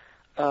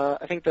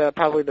 I think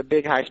probably the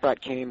big high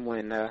spot came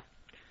when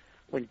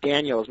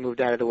Daniels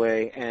moved out of the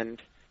way,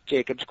 and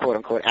Jacobs, quote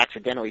unquote,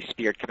 accidentally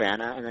speared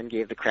Cabana, and then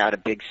gave the crowd a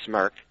big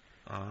smirk.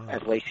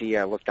 As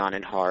Lacey looked on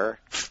in horror.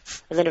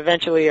 And then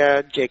eventually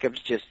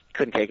Jacobs just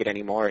couldn't take it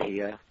anymore.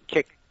 He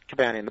kicked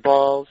Cabana in the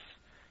balls,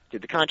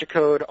 did the Contra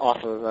Code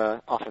off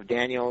of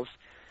Daniels,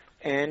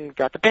 and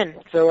got the pin.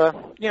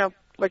 So,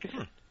 it's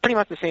pretty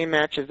much the same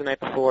match as the night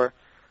before.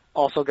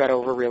 Also got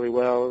over really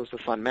well. It was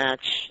a fun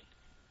match.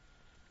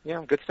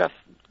 Good stuff.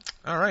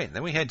 All right.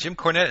 Then we had Jim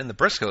Cornette and the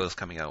Briscoes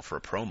coming out for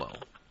a promo.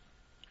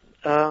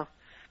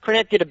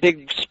 Cornette did a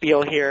big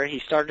spiel here. He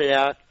started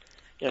out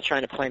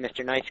trying to play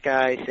Mr. Nice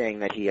Guy,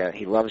 saying that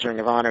he loves Ring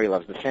of Honor, he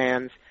loves the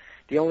fans.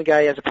 The only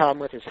guy he has a problem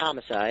with is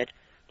Homicide,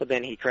 but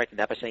then he corrected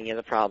that by saying he has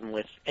a problem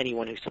with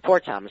anyone who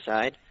supports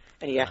Homicide,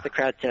 and he asked the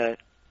crowd to,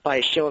 by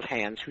a show of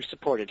hands, who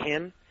supported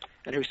him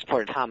and who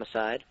supported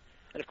Homicide.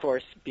 And, of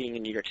course, being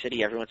in New York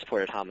City, everyone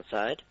supported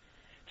Homicide.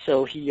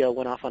 So he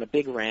went off on a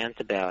big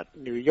rant about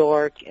New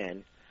York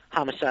and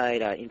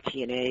Homicide in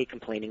TNA,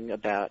 complaining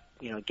about,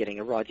 getting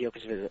a raw deal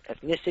because of his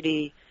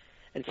ethnicity,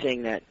 and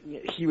saying that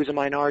he was a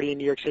minority in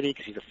New York City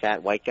because he's a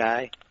fat white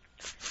guy,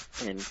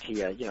 and he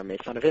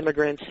made fun of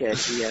immigrants, and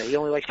he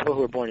only likes people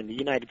who are born in the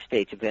United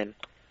States, and then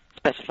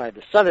specified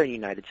the southern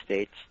United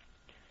States,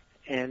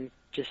 and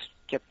just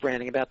kept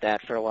ranting about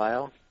that for a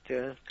while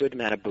to a good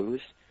amount of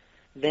boos.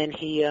 Then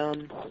he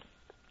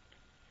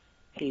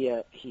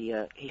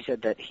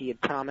said that he had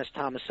promised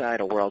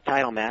Homicide a world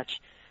title match,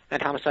 and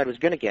Homicide was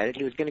going to get it.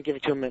 He was going to give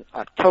it to him in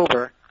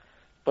October.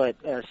 But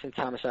since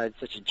Homicide's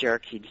such a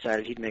jerk, he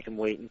decided he'd make him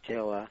wait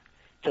until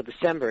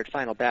December at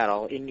Final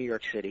Battle in New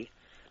York City.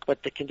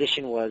 But the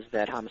condition was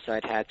that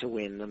Homicide had to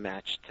win the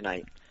match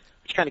tonight,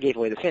 which kind of gave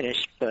away the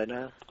finish, but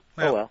oh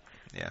well.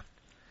 Yeah.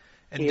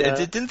 And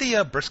didn't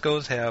the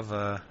Briscoes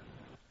have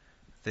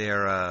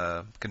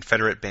their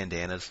Confederate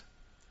bandanas?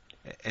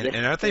 And, yes,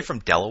 and aren't they from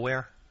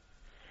Delaware?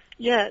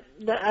 Yeah,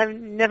 I've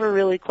never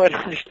really quite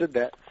understood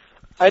that.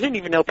 I didn't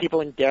even know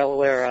people in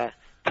Delaware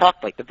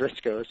talked like the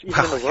Briscoes,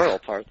 even in the rural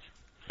parts.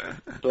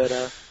 But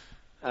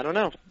I don't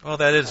know. Well,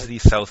 that is the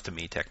South to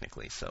me,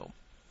 technically. So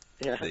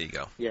yeah, there you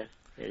go. Yeah,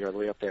 you're all the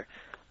way up there.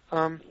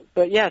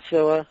 But yeah,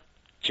 so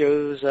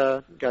Joe's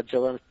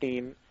Godzilla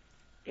theme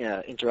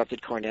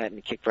interrupted Cornette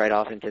and kicked right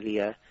off into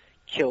the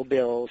Kill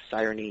Bill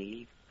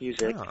siren-y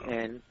music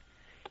and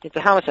into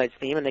Homicide's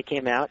theme, and they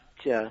came out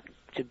to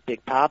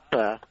Big Pop.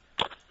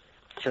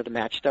 So the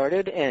match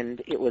started,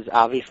 and it was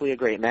obviously a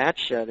great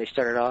match. They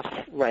started off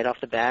right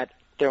off the bat,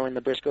 throwing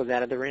the Briscoes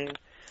out of the ring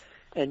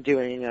and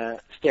doing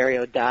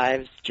stereo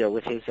dives, Joe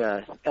with his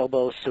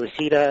elbow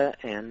suicida,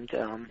 and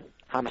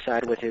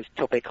Homicide with his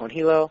tope con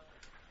hilo.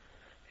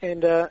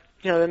 And,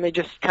 then they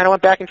just kind of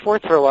went back and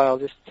forth for a while,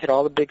 just hit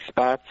all the big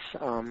spots.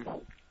 Mark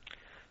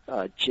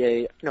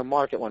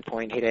at one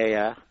point hit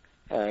a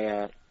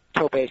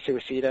tope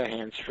suicida,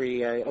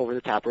 hands-free,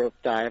 over-the-top rope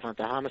dive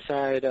onto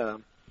Homicide.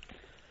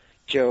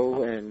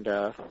 Joe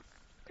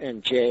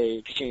and Jay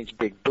exchanged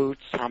big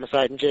boots.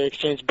 Homicide and Jay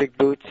exchanged big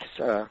boots.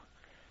 They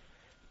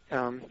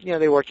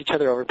worked each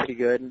other over pretty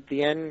good.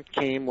 The end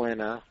came when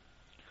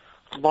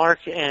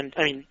Mark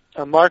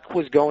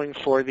was going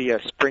for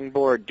the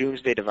springboard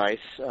doomsday device.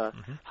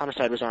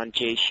 Homicide was on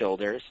Jay's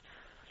shoulders,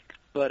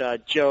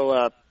 but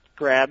Joe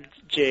grabbed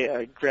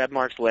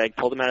Mark's leg,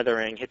 pulled him out of the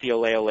ring, hit the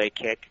ole ole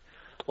kick,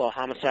 while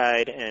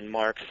Homicide and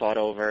Mark fought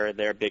over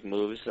their big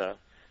moves.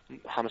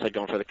 Homicide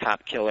going for the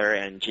cop killer,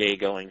 and Jay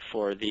going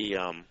for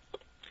the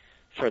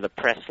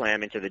press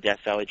slam into the Death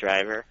Valley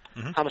driver.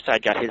 Mm-hmm.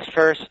 Homicide got his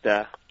first,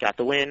 got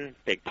the win,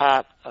 big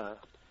pop,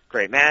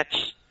 great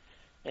match,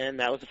 and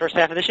that was the first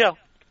half of the show.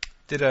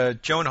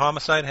 Did Joe and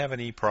Homicide have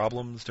any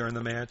problems during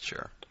the match?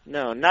 Or?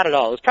 No, not at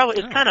all. It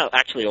was kind of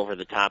actually over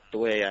the top, the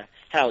way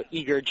how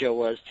eager Joe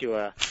was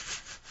to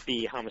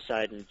be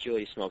Homicide and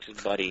Julius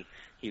Smokes' buddy.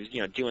 He was,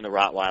 doing the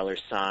Rottweiler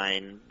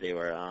sign. They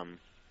were,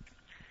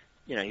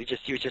 he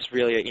was just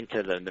really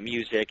into the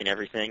music and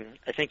everything.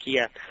 I think he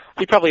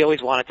probably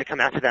always wanted to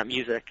come out to that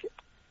music.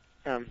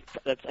 I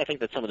think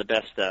that's some of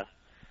the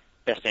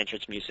best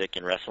entrance music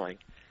in wrestling.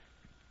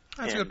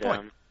 That's a good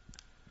point.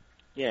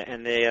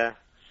 And they,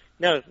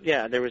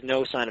 there was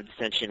no sign of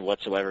dissension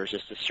whatsoever. It was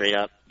just a straight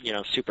up,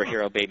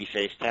 superhero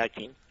babyface tag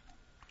team.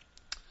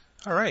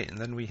 All right, and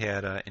then we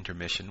had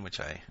intermission, which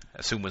I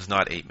assume was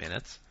not 8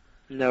 minutes.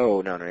 No.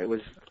 It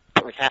was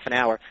like half an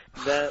hour.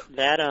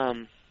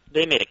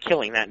 They made a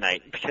killing that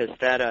night because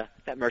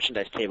that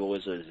merchandise table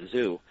was a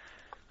zoo.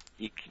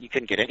 You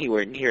couldn't get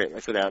anywhere near it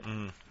without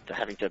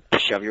having to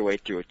shove your way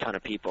through a ton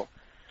of people.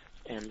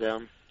 And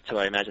so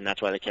I imagine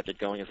that's why they kept it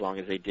going as long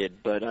as they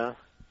did. But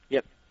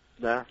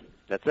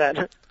that's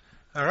that.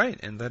 All right,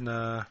 and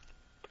then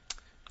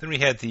we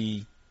had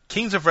the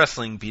Kings of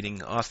Wrestling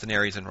beating Austin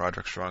Aries and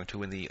Roderick Strong to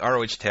win the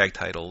ROH tag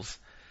titles,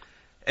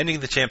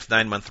 ending the champ's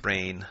 9-month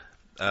reign.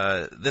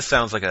 This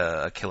sounds like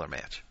a killer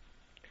match.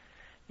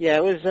 Yeah,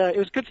 it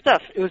was good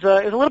stuff. It was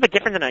a little bit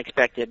different than I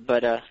expected,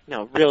 but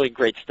really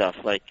great stuff.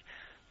 Like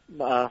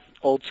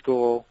old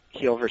school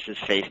heel versus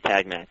face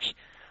tag match.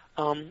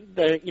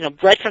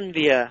 Right from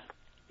the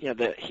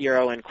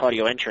Hero and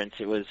Claudio entrance,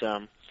 it was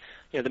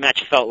the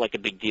match felt like a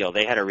big deal.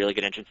 They had a really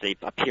good entrance. They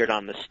appeared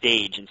on the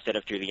stage instead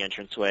of through the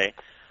entranceway.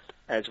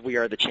 As We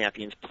Are the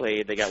Champions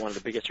played, they got one of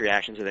the biggest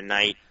reactions of the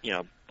night.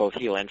 Both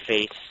heel and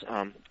face.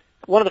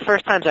 One of the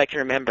first times I can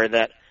remember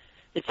that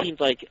it seemed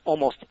like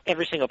almost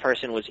every single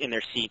person was in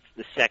their seats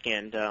the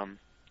second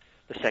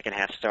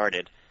half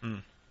started,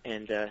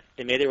 and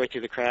they made their way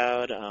through the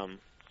crowd.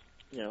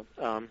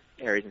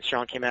 Aries and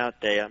Strong came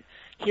out. They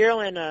Hero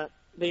and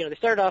they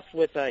started off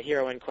with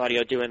Hero and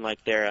Claudio doing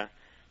like their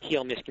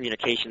heel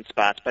miscommunication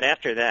spots, but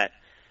after that,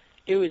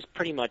 it was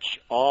pretty much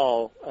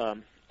all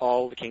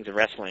the Kings of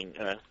Wrestling,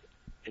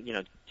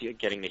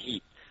 getting the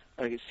heat.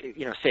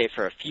 Save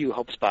for a few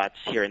hope spots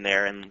here and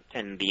there,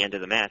 and the end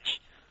of the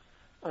match.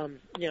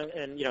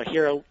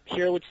 Hero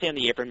would stay on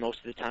the apron most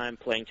of the time,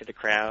 playing to the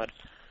crowd.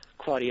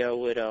 Claudio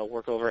would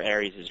work over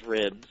Aries'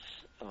 ribs.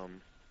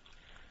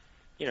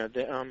 They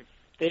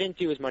didn't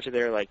do as much of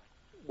their like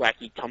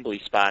wacky tumbly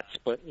spots,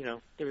 but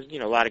there was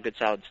a lot of good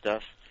solid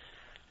stuff.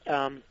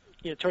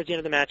 Towards the end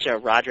of the match,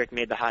 Roderick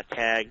made the hot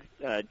tag,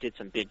 did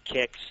some big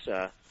kicks.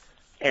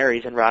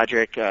 Aries and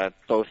Roderick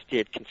both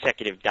did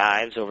consecutive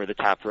dives over the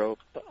top rope.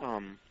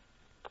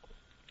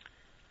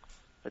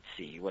 Let's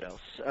see, what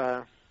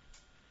else?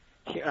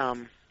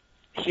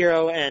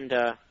 Hero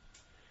and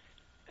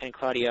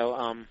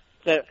Claudio.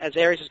 As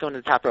Aries was going to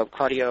the top rope,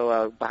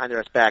 Claudio behind the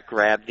ref's back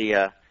grabbed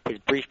his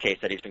briefcase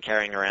that he's been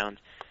carrying around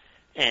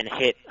and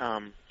hit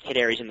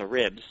Aries in the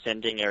ribs,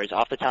 sending Aries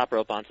off the top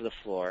rope onto the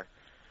floor.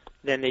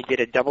 Then they did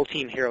a double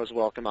team Hero's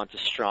Welcome onto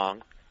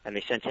Strong, and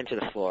they sent him to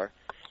the floor.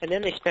 And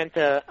then they spent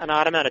an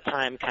odd amount of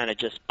time kind of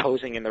just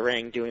posing in the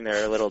ring, doing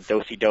their little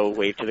do-si-do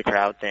wave to the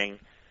crowd thing,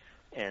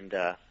 and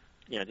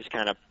just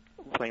kind of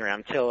playing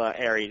around until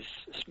Aries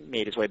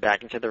made his way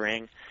back into the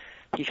ring.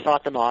 He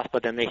fought them off,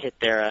 but then they hit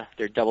their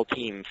double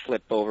team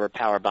flip over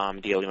power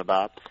bomb deal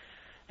bop,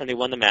 and they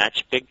won the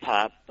match. Big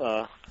pop.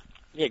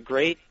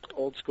 Great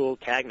old school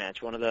tag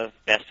match. One of the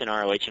best in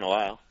ROH in a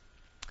while.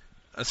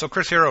 So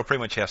Chris Hero pretty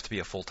much has to be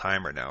a full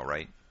timer now,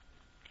 right?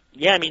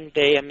 Yeah, I mean,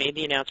 they made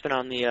the announcement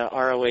on the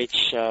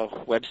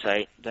ROH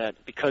website that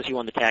because he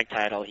won the tag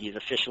title, he's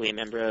officially a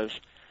member of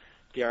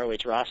the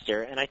ROH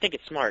roster, and I think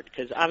it's smart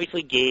because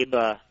obviously Gabe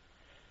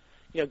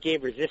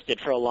resisted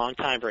for a long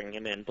time bringing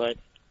him in, but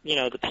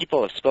the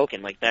people have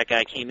spoken. Like that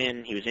guy came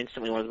in, he was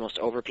instantly one of the most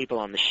over people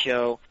on the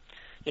show.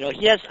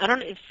 He has. I don't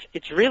know if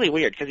it's really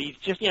weird because he's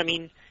just.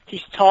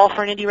 He's tall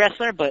for an indie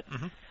wrestler, but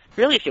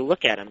really, if you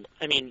look at him,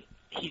 I mean,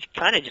 he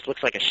kind of just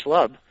looks like a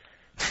schlub.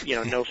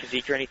 No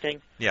physique or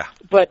anything. Yeah.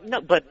 But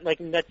like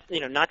that's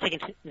not taking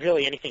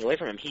really anything away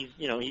from him.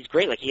 He's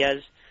great. Like he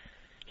has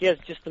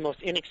just the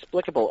most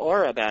inexplicable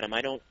aura about him.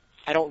 I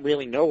don't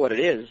really know what it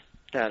is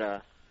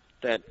that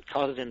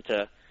causes him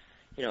to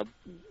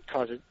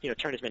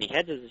turn as many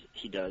heads as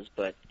he does.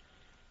 But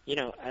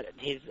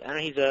he's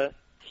a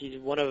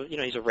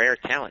rare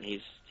talent.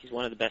 He's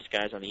one of the best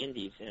guys on the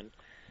indies, and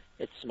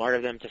it's smart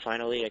of them to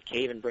finally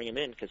cave and bring him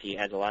in because he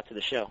adds a lot to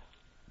the show.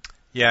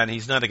 Yeah, and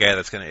he's not a guy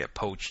that's going to get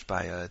poached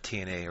by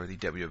TNA or the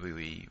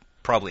WWE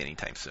probably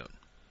anytime soon.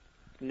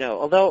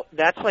 No, although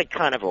that's like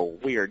kind of a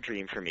weird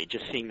dream for me,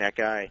 just seeing that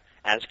guy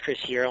as Chris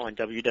Hero on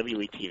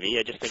WWE TV.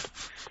 I just think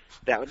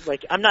that would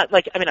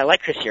I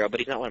like Chris Hero, but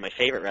he's not one of my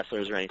favorite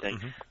wrestlers or anything.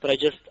 But I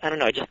don't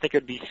know, I just think it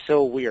would be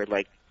so weird.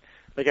 Like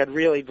I'd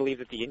really believe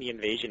that the Indian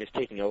invasion is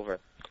taking over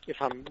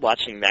if I'm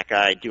watching that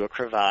guy do a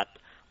cravat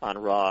on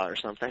Raw or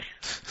something.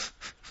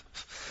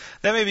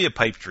 That may be a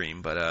pipe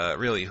dream, but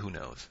really, who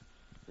knows?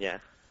 Yeah.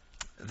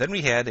 Then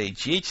we had a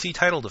GHC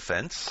title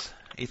defense,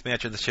 8th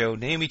match of the show.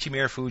 Naomichi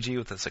Marufuji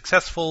with a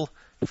successful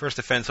first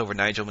defense over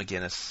Nigel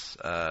McGuinness.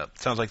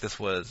 Sounds like this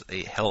was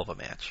a hell of a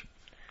match.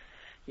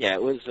 Yeah,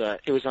 it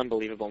was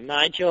unbelievable.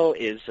 Nigel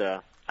is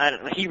I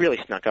don't know, he really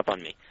snuck up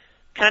on me.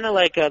 Kind of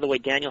like the way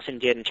Danielson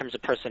did in terms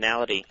of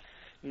personality.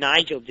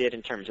 Nigel did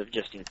in terms of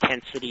just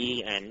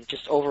intensity and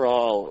just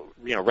overall,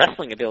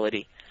 wrestling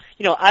ability.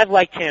 I've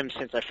liked him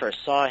since I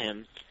first saw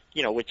him,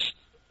 which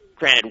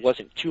granted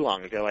wasn't too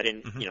long ago. I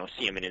didn't,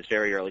 see him in his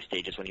very early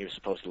stages when he was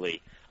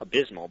supposedly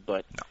abysmal,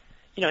 but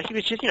he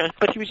was just,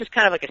 but he was just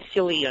kind of like a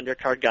silly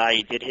undercard guy.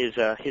 He did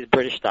his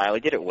British style. He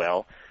did it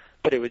well,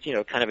 but it was,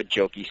 kind of a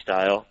jokey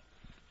style.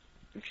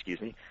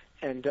 Excuse me.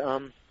 And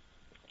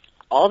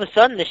all of a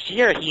sudden this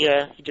year, he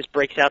just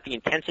breaks out the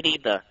intensity,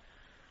 the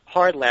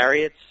hard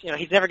lariats.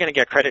 He's never going to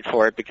get credit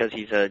for it because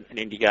he's an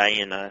indie guy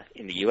in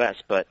the U.S.,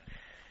 but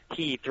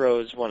he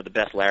throws one of the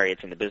best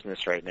lariats in the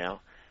business right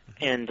now.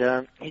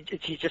 And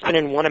he's just been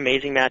in one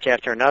amazing match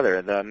after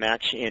another. The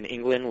match in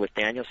England with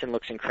Danielson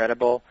looks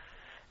incredible.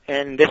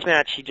 And this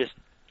match, he just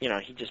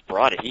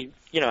brought it.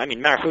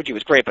 Marufuji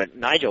was great, but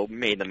Nigel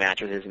made the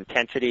match with his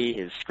intensity,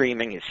 his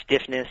screaming, his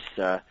stiffness,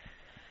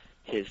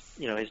 his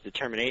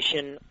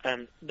determination.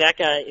 That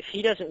guy, if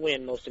he doesn't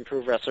win Most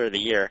Improved Wrestler of the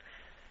Year,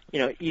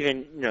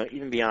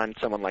 even beyond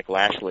someone like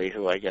Lashley,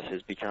 who I guess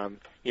has become,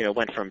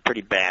 went from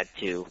pretty bad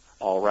to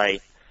all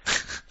right,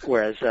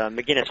 whereas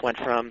McGuinness went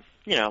from,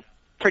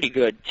 pretty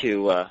good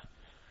to,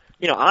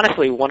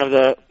 honestly one of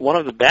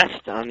the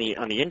best on the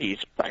indies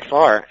by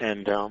far.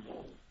 And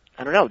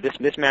I don't know,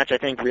 this match I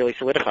think really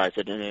solidifies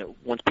it. And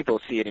once people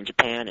see it in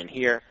Japan and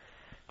here,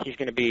 he's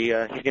going to be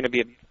on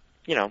the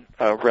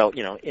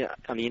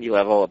indie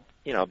level,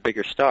 a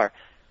bigger star.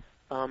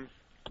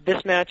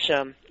 This match,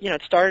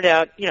 it started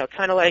out,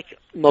 kind of like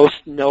most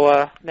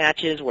Noah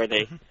matches where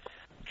they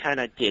kind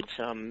of did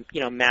some,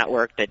 mat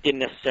work that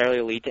didn't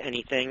necessarily lead to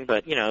anything,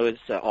 but, it was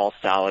all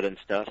solid and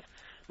stuff.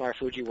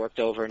 Marufuji worked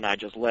over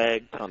Nigel's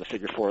leg, put on the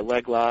figure 4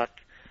 leg lock.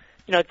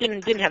 It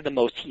didn't have the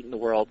most heat in the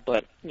world,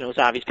 but, it was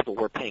obvious people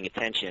were paying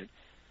attention.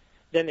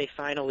 Then they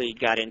finally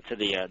got into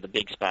the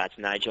big spots.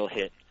 Nigel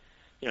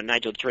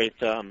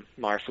draped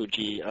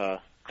Marufuji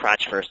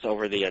crotch first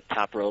over the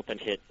top rope and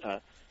hit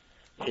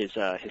his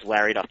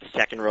lariat off the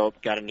second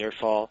rope, got a near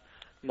fall.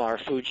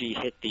 Marufuji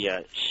hit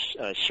the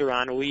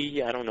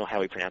Shiranui. I don't know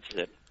how he pronounces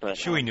it, but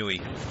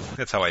Shuinui.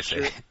 That's how I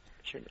say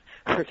it.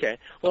 Okay.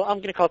 Well, I'm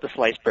going to call it the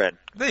sliced bread.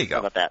 There you go. How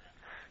about that?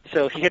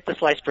 So he hit the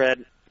sliced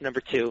bread,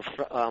 number 2,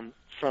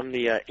 from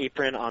the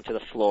apron onto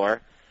the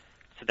floor.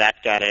 So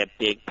that got a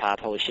big pop,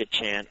 holy shit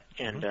chant.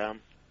 And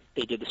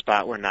they did the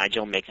spot where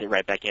Nigel makes it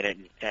right back in it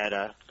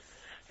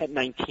at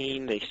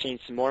 19. They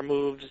exchanged some more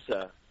moves.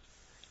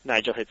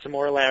 Nigel hit some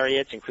more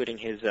lariats, including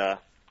his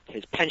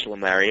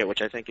pendulum lariat,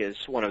 which I think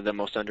is one of the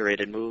most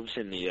underrated moves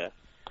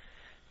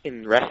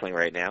in wrestling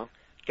right now.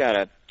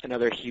 Got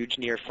another huge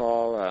near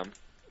fall.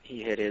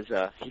 He did his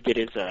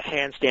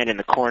handstand in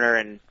the corner,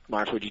 and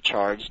Marufuji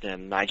charged,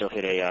 and Nigel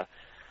hit a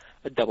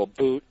double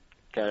boot,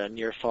 got a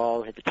near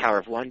fall. Hit the Tower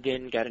of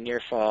London, got a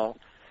near fall.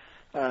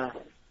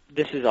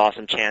 This is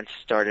awesome. Chance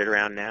started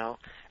around now,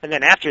 and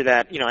then after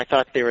that, I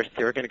thought they were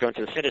going to go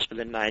into the finish, but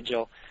then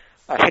Nigel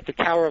hit the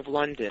Tower of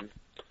London.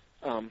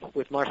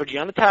 With Marufuji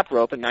on the top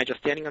rope and Nigel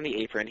standing on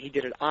the apron. He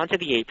did it onto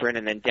the apron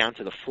and then down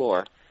to the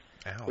floor,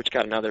 which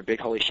got another big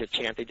holy shit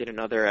chant. They did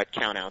another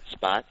count-out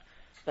spot.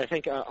 I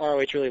think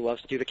ROH really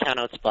loves to do the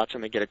count-out spots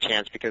when they get a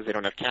chance because they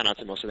don't have count-outs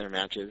in most of their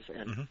matches.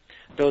 And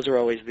those are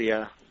always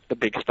the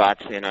big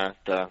spots in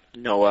the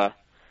Noah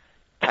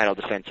title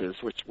defenses,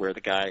 where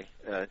the guy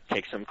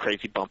takes some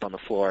crazy bump on the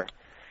floor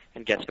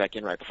and gets back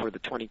in right before the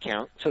 20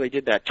 count. So they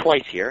did that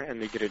twice here,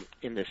 and they did it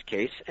in this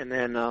case. And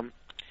then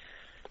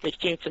they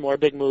exchanged some more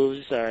big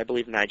moves. I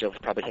believe Nigel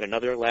probably hit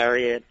another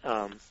lariat.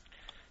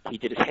 He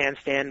did his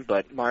handstand,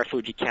 but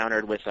Marufuji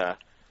countered with a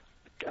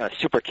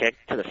super kick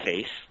to the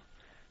face,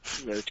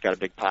 which got a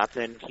big pop.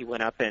 Then he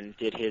went up and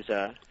did his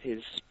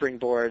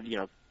springboard,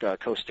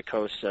 coast to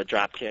coast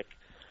drop kick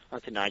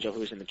onto Nigel, who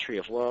was in the Tree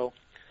of Woe.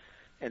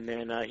 And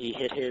then he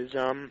hit his,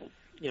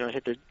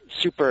 hit the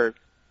super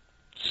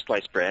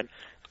sliced bread,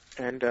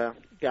 and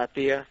got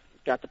the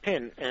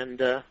pin.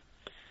 And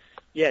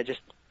just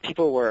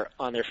people were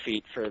on their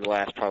feet for the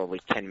last probably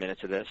 10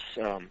 minutes of this.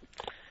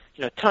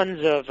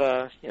 Tons of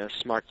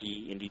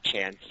smarky indie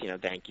chants.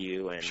 Thank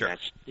you, and sure.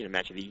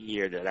 Match of the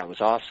year. That was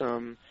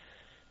awesome.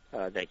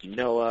 Thank you,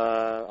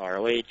 Noah.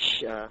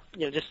 ROH.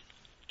 Just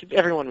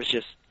everyone was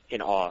just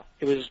in awe.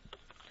 It was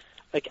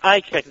like I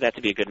expected that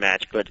to be a good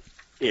match, but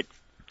it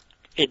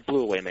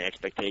blew away my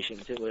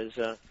expectations. It was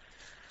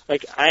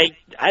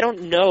I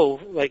don't know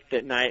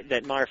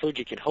that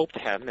Marufuji can hope to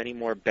have many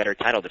more better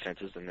title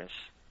defenses than this.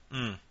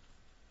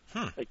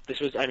 This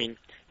was, I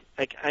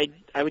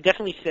would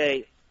definitely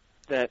say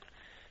that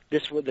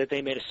that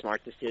they made a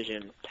smart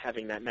decision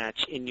having that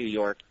match in New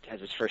York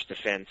as his first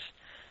defense,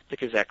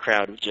 because that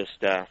crowd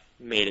just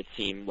made it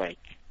seem like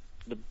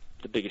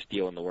the biggest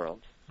deal in the world.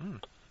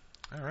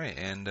 All right,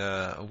 and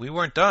we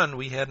weren't done.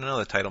 We had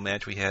another title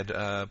match. We had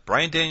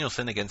Bryan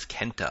Danielson against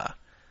Kenta,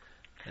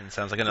 and it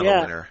sounds like another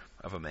winner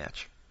of a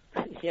match.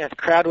 Yeah, the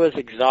crowd was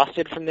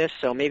exhausted from this,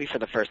 so maybe for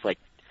the first,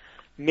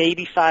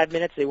 maybe 5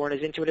 minutes they weren't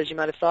as into it as you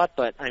might have thought,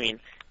 but, I mean,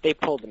 they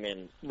pulled them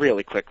in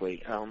really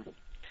quickly.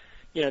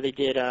 They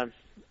did,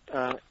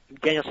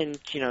 Danielson,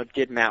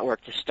 did mat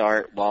work to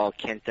start while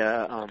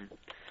Kenta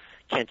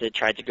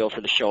tried to go for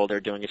the shoulder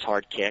doing his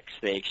hard kicks.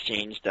 They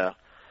exchanged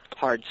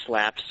hard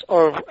slaps,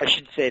 or I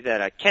should say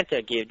that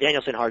Kenta gave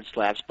Danielson hard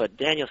slaps, but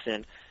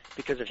Danielson,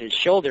 because of his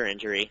shoulder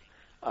injury,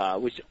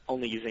 was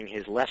only using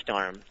his left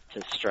arm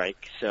to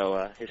strike,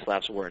 so his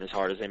slaps weren't as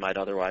hard as they might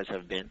otherwise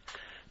have been.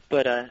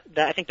 But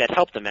I think that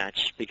helped the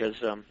match because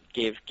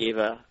gave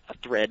a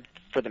thread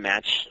for the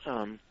match.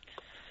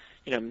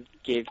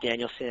 Gave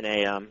Danielson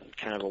a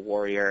kind of a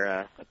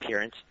warrior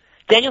appearance.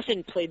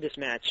 Danielson played this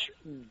match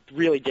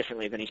really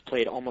differently than he's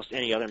played almost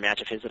any other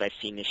match of his that I've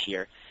seen this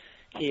year.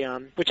 He,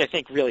 which I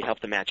think really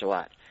helped the match a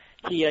lot.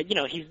 He's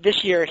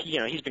this year.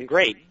 He's been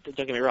great. Don't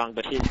get me wrong,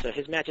 but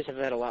his matches have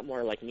had a lot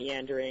more like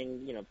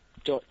meandering.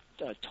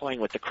 Toying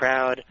with the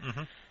crowd,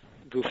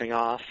 goofing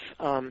off.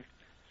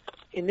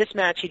 In this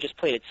match, he just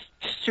played it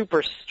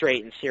super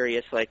straight and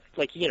serious, like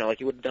he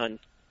would have done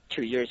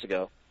 2 years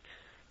ago,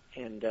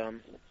 and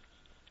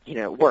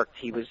it worked.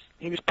 He was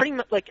pretty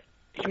much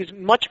he was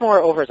much more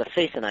over as a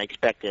face than I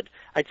expected.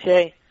 I'd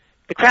say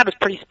the crowd was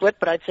pretty split,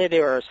 but I'd say they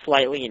were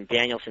slightly in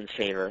Danielson's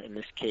favor in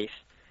this case.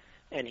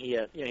 And he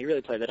really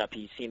played that up.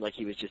 He seemed like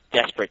he was just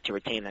desperate to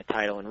retain that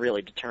title and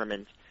really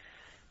determined,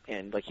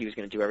 and like he was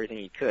going to do everything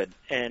he could.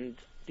 And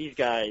these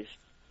guys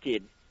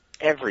did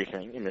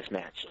everything in this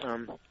match.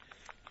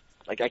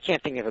 I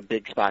can't think of a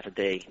big spot that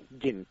they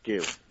didn't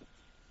do.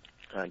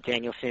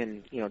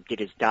 Danielson, did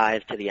his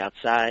dive to the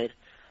outside.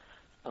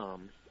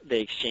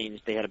 They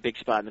had a big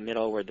spot in the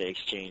middle where they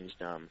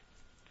exchanged.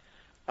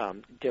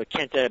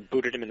 Kenta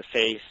booted him in the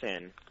face,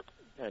 and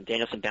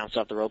Danielson bounced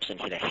off the ropes and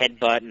hit a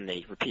headbutt, and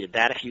they repeated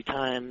that a few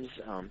times.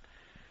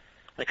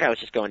 The crowd was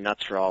just going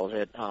nuts for all of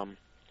it.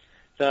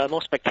 The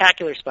most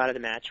spectacular spot of the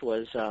match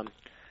was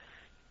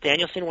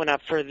Danielson went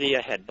up for the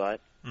headbutt,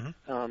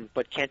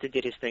 but Kenta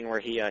did his thing where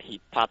he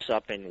pops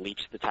up and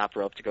leaps the top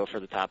rope to go for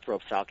the top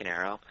rope Falcon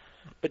Arrow.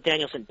 But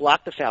Danielson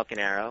blocked the Falcon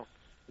Arrow,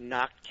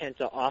 knocked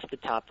Kenta off the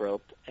top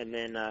rope, and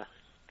then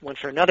went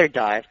for another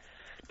dive.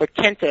 But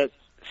Kenta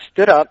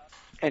stood up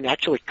and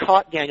actually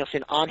caught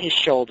Danielson on his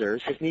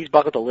shoulders. His knees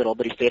buckled a little,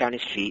 but he stayed on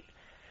his feet.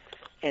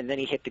 And then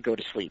he hit the go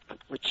to sleep,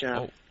 which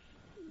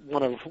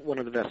one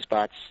of the best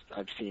spots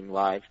I've seen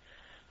live.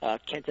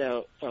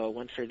 Kenta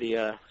went for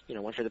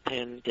the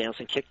pin.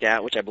 Danielson kicked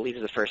out, which I believe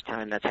is the first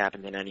time that's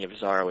happened in any of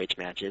his ROH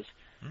matches.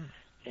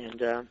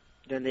 And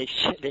then they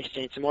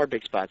exchanged some more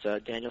big spots.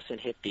 Danielson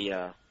hit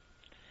the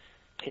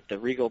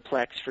Regal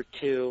Plex for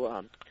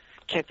 2.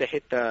 Kenta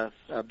hit the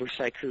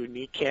Busaiku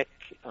knee kick.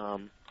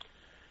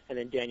 And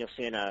then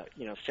Danielson,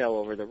 fell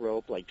over the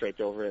rope,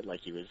 draped over it,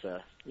 like he was,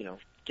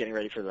 getting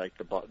ready for the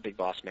big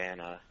boss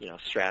man,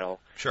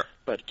 straddle. Sure.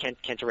 But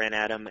Kenta ran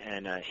at him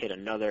and hit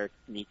another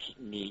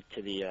knee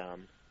to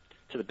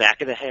the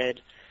back of the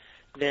head.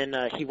 Then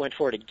he went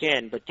for it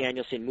again, but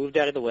Danielson moved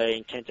out of the way,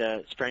 and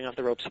Kenta sprang off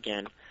the ropes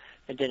again.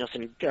 And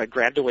Danielson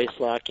grabbed a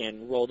waistlock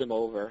and rolled him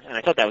over. And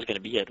I thought that was going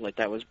to be it.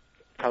 That was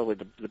probably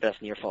the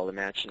best near fall of the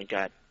match, and it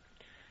got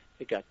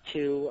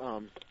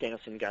 2.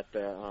 Danielson got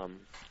the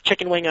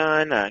chicken wing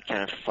on,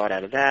 kind of fought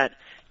out of that.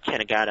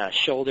 Kenta got a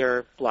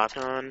shoulder block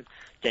on.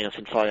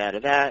 Danielson fought out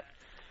of that.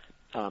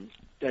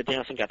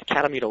 Danielson got the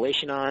cattle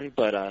mutilation on,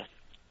 but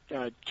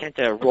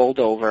Kenta rolled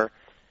over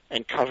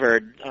and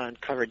covered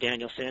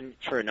Danielson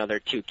for another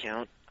 2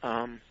 count.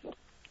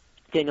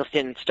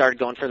 Danielson started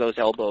going for those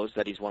elbows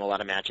that he's won a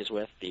lot of matches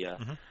with, the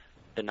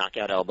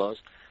knockout elbows.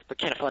 But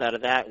Kenta fought out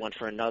of that, went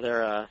for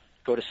another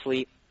go to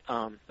sleep,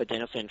 but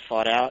Danielson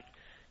fought out.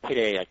 Hit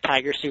a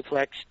tiger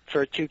suplex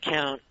for a 2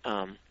 count.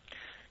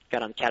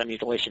 Got on cattle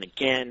mutilation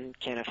again.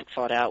 Kenta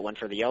fought out. Went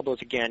for the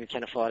elbows again.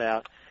 Kenta fought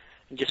out.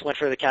 And just went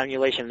for the cattle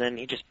mutilation. Then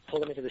he just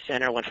pulled him into the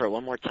center. Went for it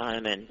one more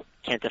time, and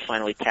Kenta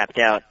finally tapped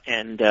out.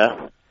 And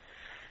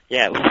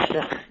it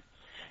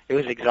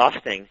was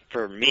exhausting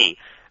for me.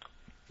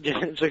 It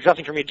was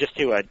exhausting for me just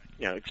to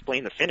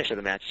explain the finish of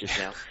the match just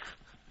now.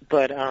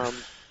 But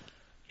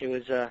it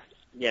was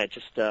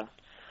just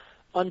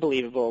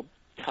unbelievable.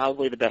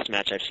 Probably the best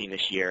match I've seen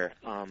this year,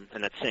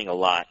 and that's saying a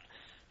lot.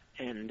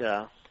 And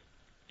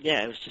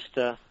it was just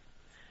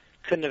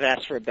couldn't have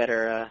asked for a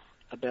better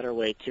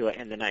way to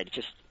end the night.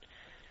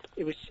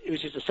 It was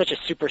just such a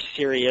super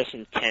serious,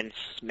 intense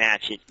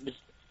match.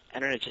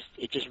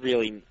 It just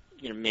really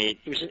made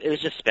it was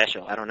just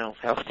special. I don't know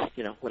how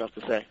what else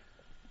to say.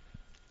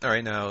 All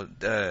right, now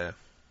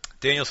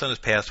Danielson has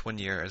passed 1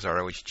 year as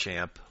ROH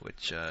champ,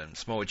 which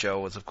Samoa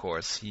Joe was, of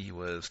course. He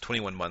was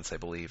 21 months, I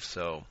believe.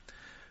 So,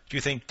 do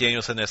you think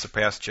Danielson has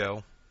surpassed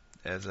Joe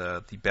as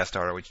the best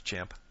ROH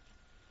champ?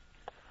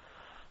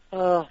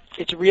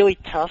 It's really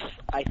tough.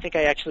 I think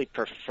I actually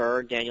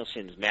prefer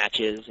Danielson's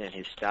matches and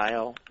his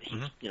style.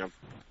 He's,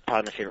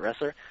 probably my favorite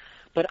wrestler.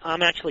 But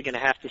I'm actually going to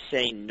have to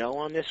say no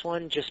on this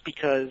one, just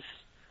because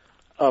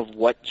of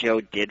what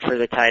Joe did for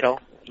the title.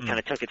 He kind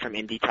of took it from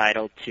indie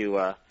title to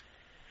a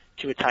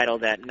title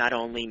that not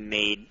only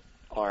made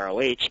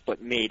ROH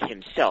but made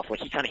himself.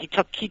 Like he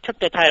took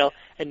that title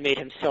and made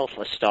himself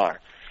a star.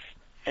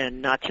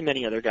 And not too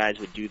many other guys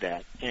would do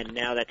that. And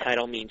now that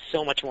title means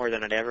so much more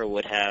than it ever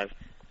would have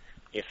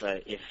if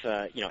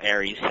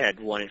Aries had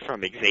won it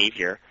from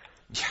Xavier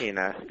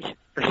or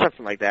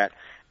something like that.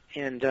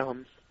 And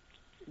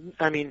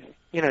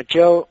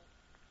Joe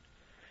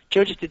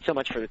just did so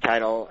much for the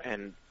title,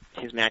 and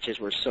his matches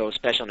were so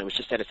special, and it was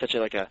just at such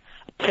a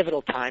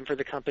pivotal time for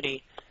the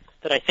company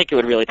that I think it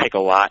would really take a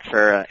lot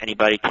for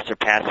anybody to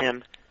surpass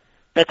him.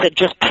 That said,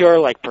 just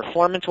pure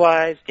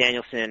performance-wise,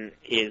 Danielson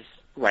is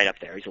right up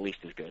there. He's at least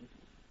as good.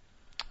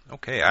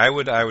 Okay, I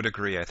would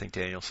agree. I think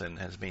Danielson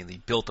has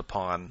mainly built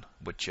upon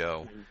what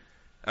Joe.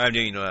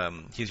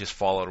 He's just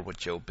followed what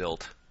Joe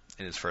built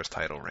in his first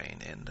title reign,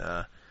 and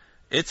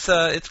it's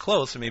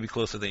close, maybe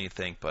closer than you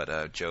think,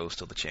 but Joe's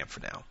still the champ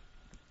for now.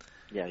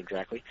 Yeah,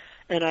 exactly.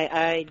 And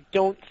I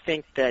don't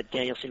think that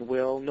Danielson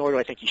will, nor do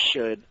I think he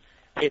should,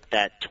 hit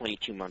that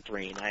 22-month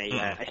reign.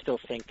 I still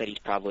think that he's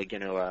probably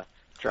going to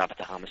drop it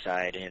to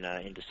Homicide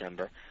in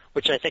December,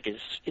 which I think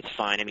it's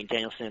fine. I mean,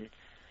 Danielson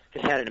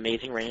has had an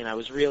amazing reign. I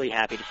was really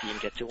happy to see him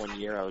get to 1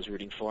 year. I was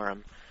rooting for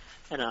him.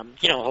 And,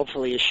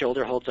 hopefully his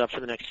shoulder holds up for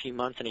the next few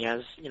months, and he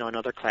has,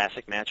 another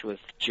classic match with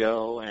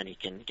Joe, and he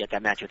can get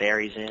that match with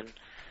Aries in.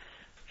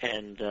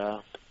 And,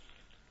 I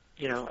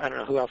don't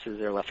know, who else is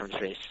there left on his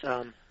face?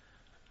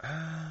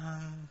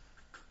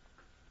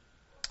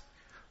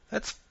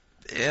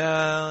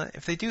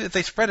 If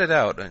they spread it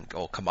out, and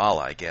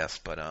Kamala, I guess,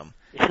 but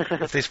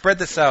if they spread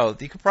this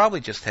out, you could probably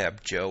just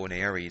have Joe and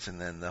Aries,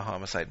 and then the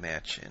Homicide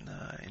match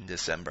in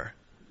December.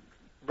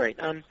 Right.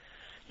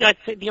 I'd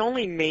say the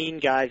only main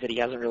guys that he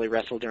hasn't really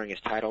wrestled during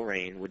his title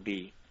reign would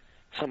be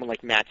someone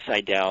like Matt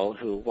Sydal,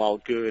 who, while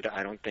good,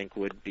 I don't think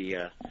would be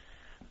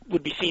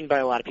seen by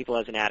a lot of people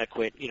as an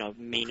adequate,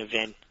 main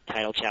event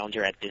title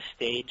challenger at this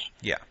stage.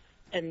 Yeah.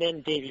 And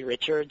then Davey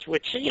Richards,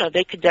 which,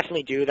 they could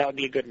definitely do. That would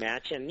be a good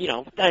match. And,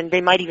 and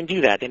they might even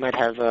do that. They might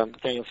have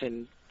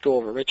Danielson go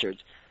over Richards.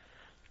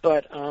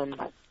 But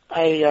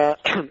I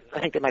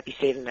think they might be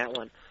saving that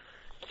one.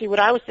 See, what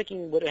I was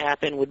thinking would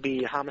happen would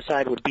be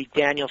Homicide would beat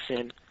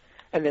Danielson,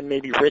 and then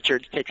maybe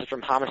Richards takes it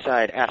from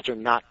Homicide after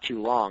not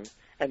too long.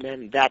 And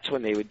then that's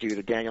when they would do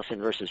the Danielson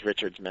versus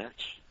Richards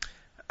match.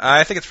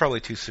 I think it's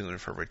probably too soon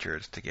for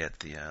Richards to get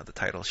the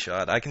title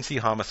shot. I can see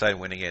Homicide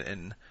winning it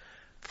and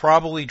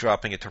probably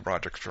dropping it to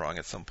Roderick Strong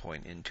at some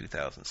point in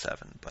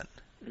 2007, but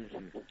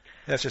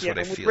that's just what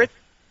I feel.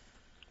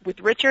 With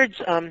Richards,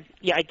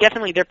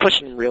 they're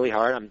pushing really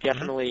hard. I'm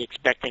definitely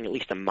expecting at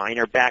least a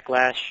minor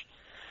backlash,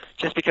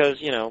 just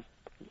because,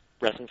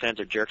 wrestling fans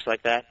are jerks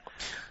like that.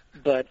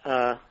 But,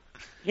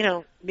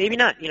 maybe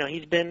not.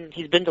 He's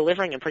been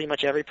delivering in pretty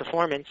much every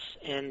performance,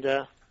 and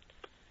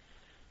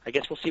I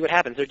guess we'll see what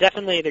happens. They're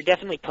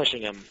definitely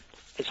pushing him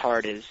as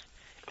hard as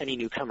any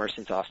newcomer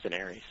since Austin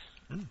Aries.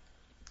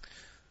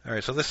 All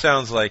right, so this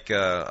sounds like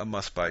a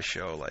must-buy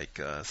show, like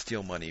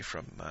steal money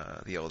from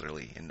the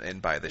elderly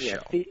and buy this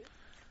show.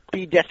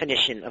 The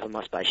definition of a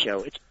must-buy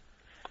show.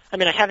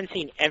 I haven't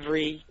seen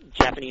every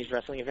Japanese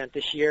wrestling event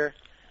this year,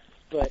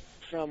 but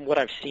from what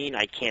I've seen,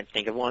 I can't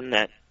think of one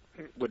that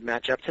would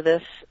match up to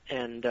this,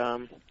 and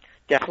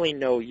definitely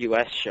no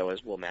U.S.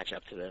 shows will match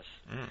up to this.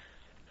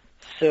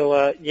 So,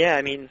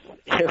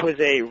 it was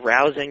a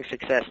rousing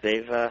success.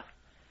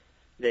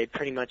 They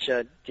pretty much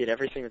did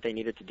everything that they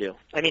needed to do.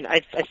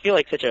 I feel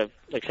like such a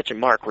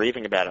mark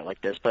raving about it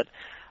like this, but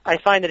I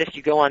find that if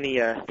you go on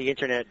the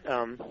internet,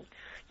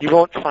 you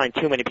won't find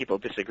too many people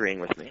disagreeing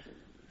with me.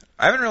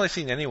 I haven't really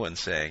seen anyone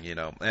saying,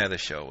 the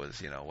show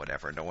was,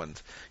 whatever. No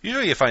one's.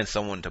 Usually you find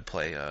someone to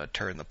play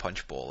turn the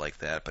punch bowl like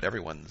that, but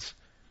everyone's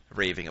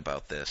raving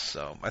about this,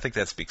 so I think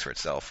that speaks for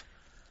itself.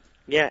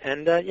 Yeah,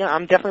 and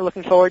I'm definitely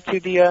looking forward to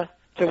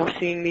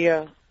seeing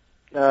the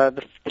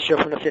show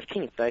from the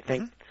 15th. I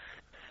think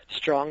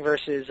Strong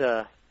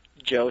versus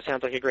Joe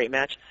sounds like a great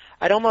match.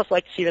 I'd almost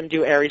like to see them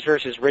do Aries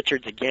versus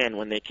Richards again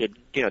when they could,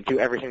 do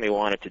everything they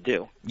wanted to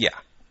do. Yeah,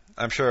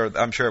 I'm sure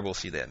we'll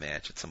see that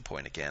match at some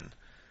point again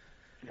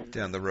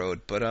down the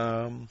road. But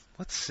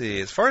let's see.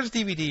 As far as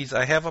DVDs,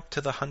 I have up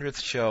to the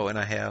 100th show, and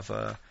I have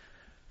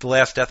The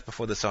Last Death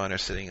Before Dishonor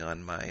sitting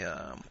on my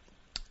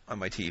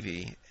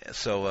TV.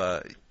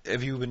 So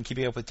have you been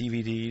keeping up with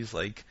DVDs?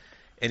 Like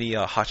any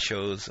hot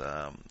shows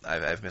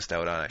I've missed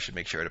out on? I should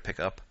make sure to pick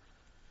up.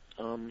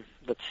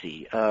 Let's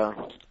see.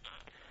 The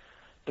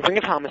Ring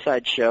of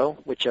Homicide show,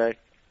 which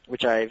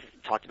I've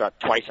talked about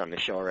twice on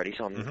this show already,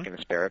 so I'm going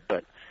to spare it.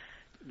 But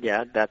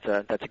yeah, that's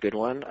a good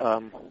one.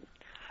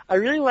 I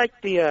really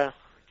like the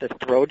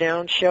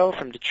Throwdown show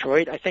from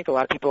Detroit. I think a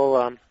lot of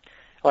people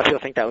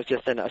think that was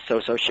just a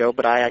so-so show,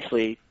 but I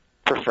actually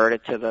preferred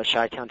it to the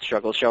Chi-Town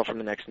Struggle show from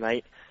the next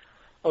night.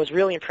 I was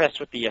really impressed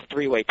with the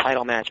three-way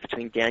title match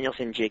between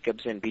Danielson,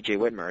 Jacobs, and B.J.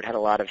 Whitmer. It had a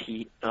lot of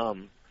heat.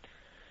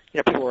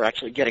 People were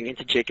actually getting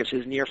into Jacobs'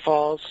 near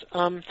falls.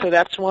 So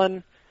that's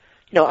one.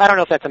 I don't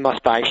know if that's a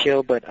must-buy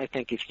show, but I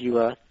think if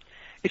you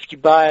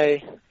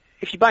buy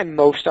if you buy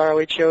most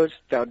ROH shows,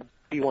 that would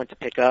be one to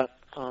pick up.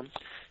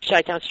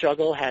 Chi-Town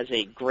Struggle has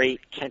a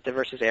great Kenta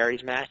versus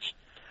Aries match.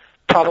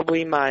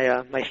 Probably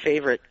my my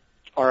favorite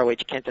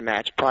ROH Kenta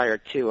match prior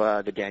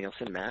to the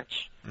Danielson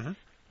match. Mm-hmm.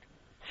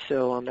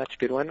 So that's a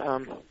good one.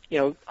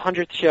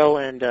 100th Show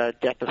and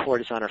Death Before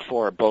Dishonor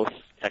 4 are both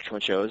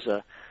excellent shows.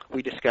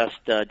 We discussed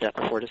Death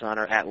Before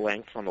Dishonor at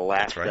length on the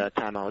last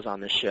time I was on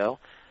this show.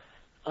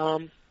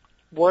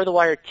 War of the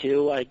Wire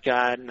 2 I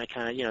got, and I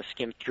kind of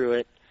skimmed through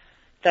it.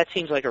 That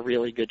seems like a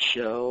really good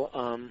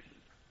show.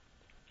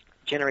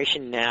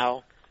 Generation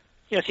Now,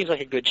 seems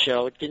like a good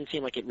show. It didn't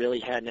seem like it really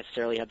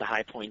necessarily had the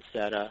high points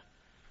that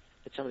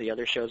some of the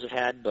other shows have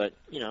had, but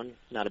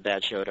not a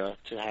bad show to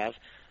have.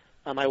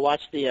 I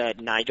watched the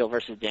Nigel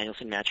versus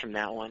Danielson match from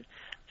that one,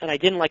 and I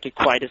didn't like it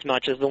quite as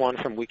much as the one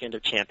from Weekend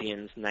of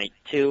Champions Night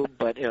 2,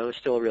 but it was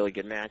still a really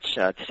good match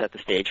to set the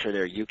stage for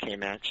their UK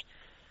match.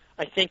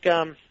 I think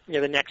the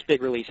next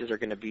big releases are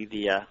going to be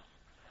the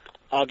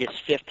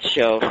August 5th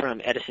show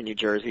from Edison, New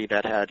Jersey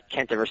that had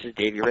Kenta versus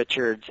Davey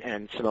Richards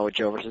and Samoa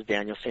Joe versus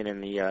Danielson in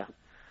the,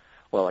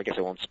 well, I guess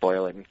I won't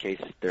spoil it in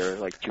case there are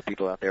like two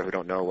people out there who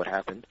don't know what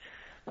happened.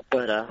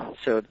 But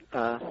so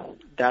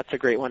that's a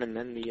great one, and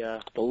then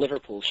the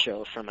Liverpool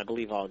show from I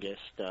believe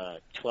August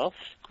 12th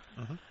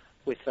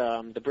with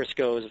the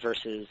Briscoes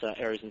versus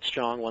Aries and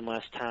Strong one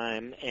last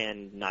time,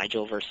 and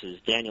Nigel versus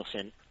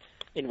Danielson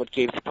in what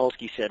Gabe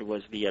Sapolsky said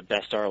was the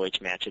best ROH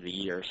match of the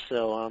year.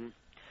 So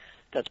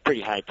that's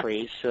pretty high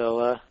praise.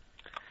 So I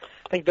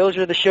think those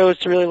are the shows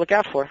to really look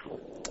out for.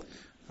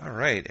 All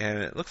right,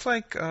 and it looks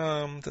like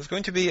there's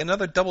going to be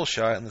another double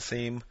shot in the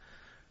same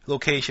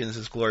locations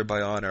as Glory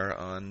by Honor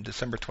on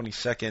December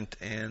 22nd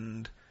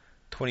and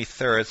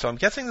 23rd. So I'm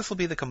guessing this will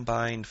be the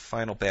combined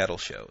Final Battle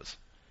shows.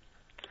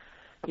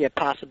 Yeah,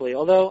 possibly.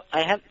 Although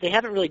they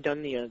haven't really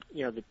done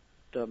the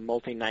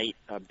multi-night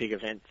big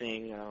event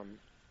thing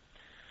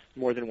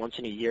more than once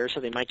in a year.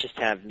 So they might just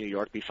have New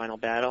York be Final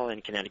Battle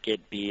and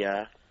Connecticut be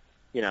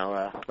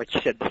like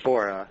you said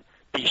before,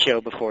 the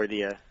show before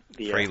the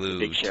prelude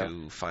big show.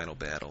 to Final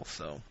Battle.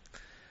 So.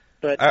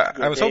 But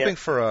I was hoping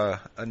for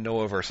a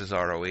Noah versus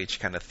ROH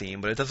kind of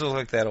theme, but it doesn't look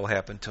like that'll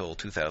happen until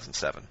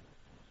 2007.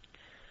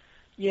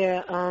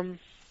 Yeah,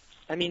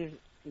 I mean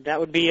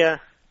that'd be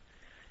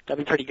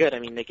pretty good. I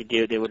mean they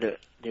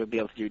would be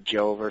able to do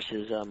Joe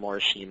versus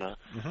Morishima.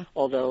 Mm-hmm.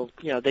 Although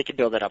they could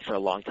build that up for a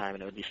long time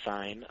and it would be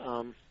fine.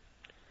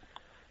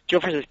 Joe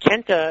versus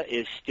Kenta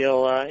is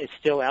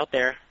still out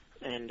there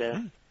and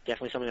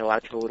definitely something a lot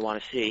of people would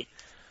want to see.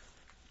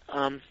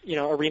 A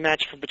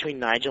rematch between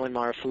Nigel and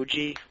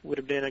Marufuji would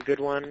have been a good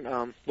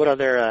one. What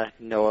other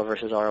Noah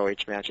versus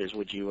ROH matches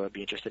would you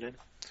be interested in?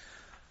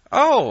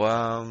 Oh,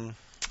 I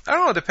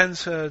don't know. It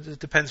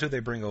depends who they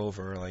bring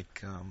over.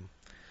 Like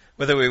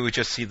whether we would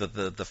just see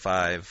the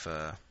five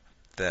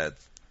that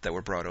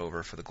were brought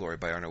over for the Glory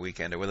by Honor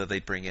weekend, or whether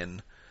they bring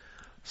in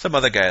some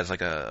other guys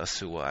like a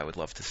Suwa. I would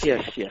love to see.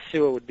 Yes,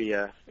 Suwa would be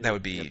that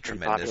would be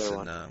tremendous,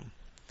 and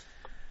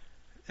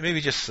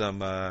maybe just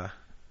some.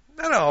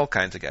 I don't know, all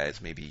kinds of guys.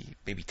 Maybe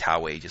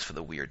Taue just for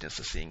the weirdness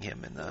of seeing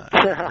him in the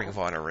Ring of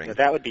Honor ring. Yeah,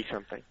 that would be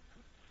something.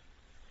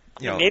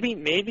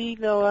 Maybe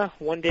they'll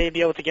one day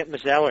be able to get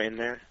Mizawa in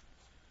there.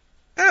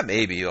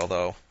 Maybe,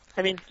 although.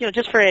 I mean,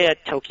 just for a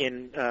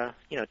token,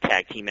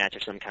 tag team match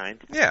of some kind.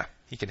 Yeah,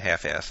 he can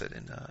half-ass it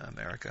in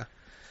America.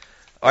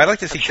 Oh, I'd like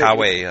to see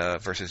Taue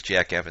versus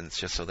Jack Evans,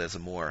 just so there's a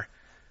more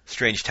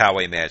strange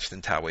Taue match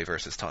than Taue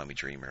versus Tommy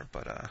Dreamer,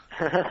 but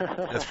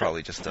that's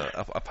probably just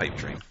a pipe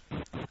dream.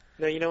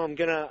 No, I'm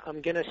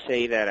gonna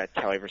say that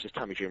Taue versus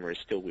Tommy Dreamer is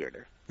still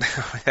weirder.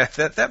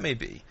 that may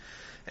be.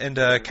 And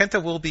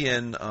Kenta will be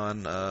in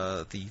on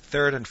the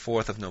 3rd and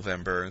 4th of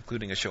November,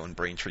 including a show in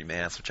Braintree,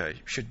 Mass., which I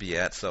should be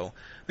at. So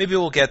maybe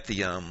we'll get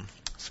the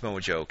Samoa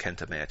Joe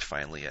Kenta match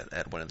finally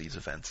at one of these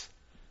events.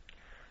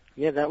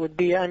 Yeah, that would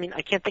be. I mean,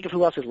 I can't think of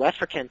who else is left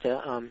for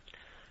Kenta.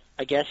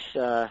 I guess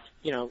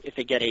if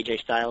they get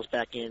AJ Styles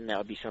back in, that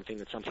would be something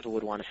that some people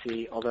would want to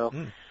see. Although,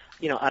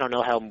 I don't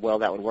know how well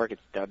that would work.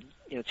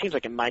 It seems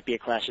like it might be a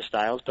clash of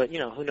styles, but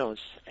who knows?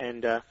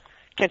 And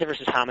Kenta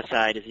versus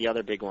Homicide is the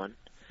other big one.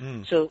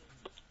 So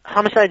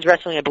Homicide's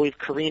wrestling, I believe,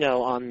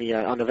 Carino on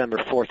November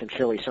 4th in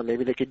Philly. So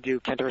maybe they could do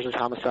Kenta versus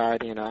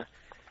Homicide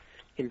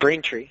in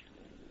Braintree.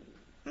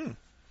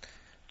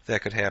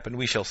 That could happen.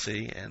 We shall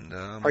see. And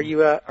are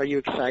you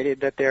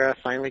excited that they're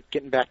finally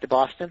getting back to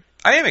Boston?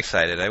 I am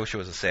excited. I wish it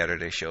was a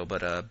Saturday show,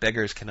 but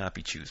beggars cannot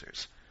be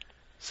choosers.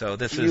 So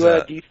this is.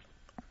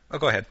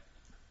 Go ahead.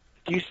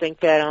 Do you think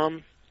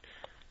that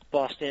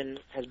Boston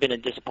has been a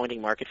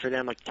disappointing market for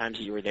them? Like the times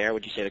that you were there,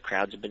 would you say the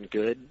crowds have been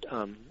good?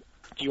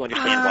 Do you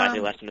understand why they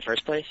left in the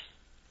first place?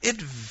 It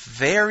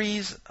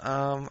varies.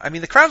 I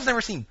mean, the crowds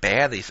never seem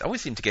bad. They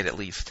always seem to get at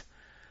least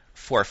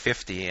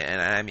 450,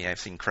 and I mean, I've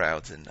seen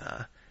crowds in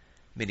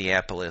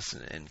Minneapolis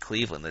and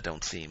Cleveland that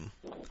don't seem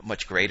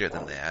much greater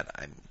than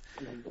that.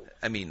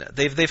 I mean,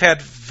 they've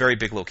had very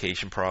big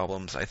location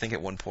problems. I think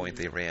at one point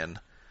they ran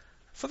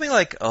something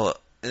like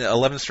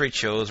 11 straight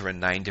shows, were in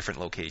 9 different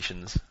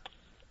locations,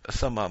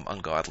 some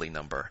ungodly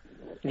number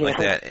like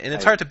that. And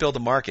it's hard to build a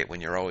market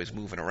when you're always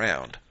moving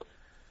around.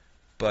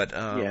 But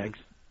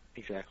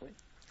exactly.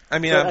 I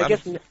mean,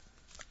 So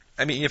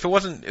I mean, if it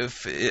wasn't,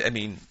 if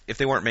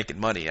they weren't making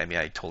money, I mean,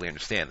 I totally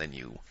understand. Then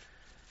you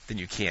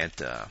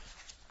can't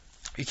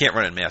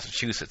run in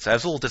Massachusetts. I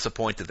was a little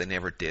disappointed they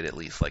never did at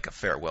least like a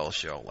farewell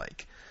show.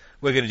 Like,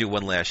 we're going to do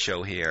one last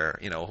show here,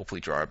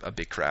 hopefully draw a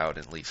big crowd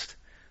and at least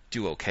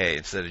do okay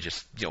instead of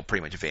just,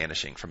 pretty much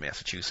vanishing from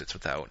Massachusetts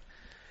without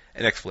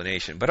an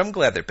explanation. But I'm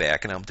glad they're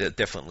back, and I'll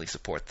definitely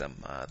support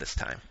them this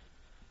time.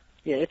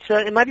 Yeah,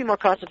 it might be more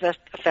cost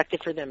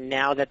effective for them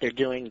now that they're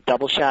doing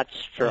double shots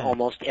for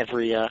almost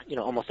every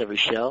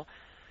show,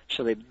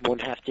 so they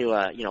won't have to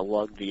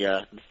lug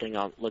the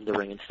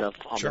ring and stuff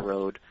on the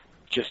road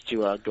just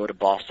to go to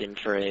Boston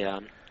for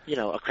a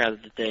crowd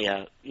that they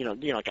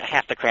like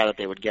half the crowd that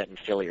they would get in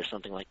Philly or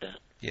something like that.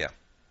 Yeah.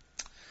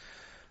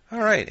 All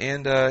right,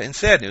 and in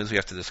sad news, we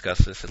have to discuss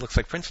this. It looks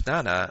like Prince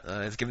Nana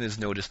has given his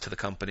notice to the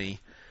company.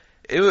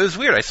 It was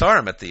weird. I saw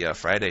him at the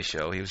Friday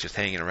show. He was just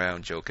hanging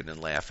around, joking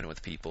and laughing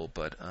with people.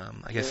 But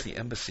I guess the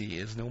embassy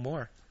is no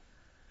more.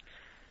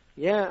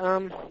 Yeah,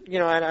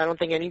 I don't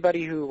think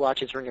anybody who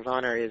watches Ring of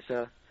Honor is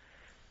the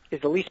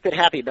least bit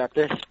happy about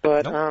this.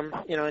 But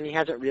Nope. And he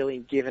hasn't really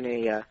given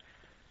a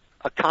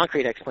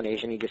concrete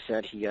explanation. He just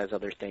said he has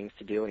other things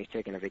to do and he's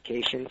taking a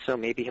vacation. So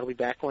maybe he'll be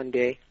back one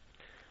day.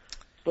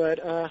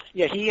 But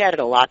he added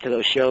a lot to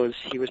those shows.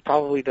 He was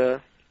probably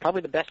the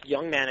best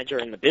young manager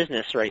in the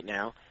business right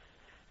now.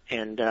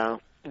 And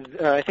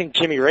I think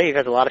Jimmy Rave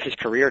has a lot of his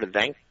career to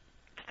thank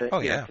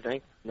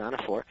Nana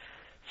for.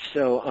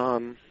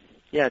 So,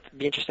 it'd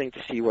be interesting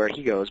to see where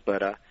he goes.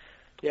 But,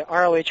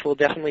 ROH will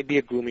definitely be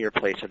a gloomier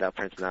place without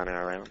Prince Nana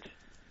around.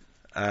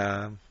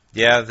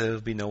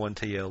 There'll be no one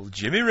to yell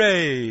Jimmy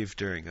Rave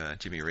during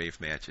Jimmy Rave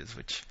matches,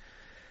 which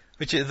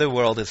the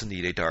world is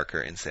indeed a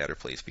darker and sadder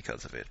place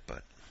because of it.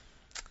 But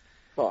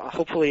well,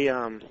 hopefully,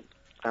 Matt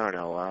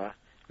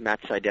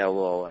Sydal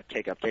will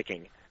take up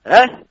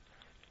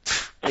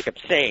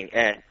saying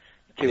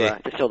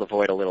to fill the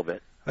void a little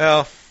bit.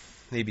 Well,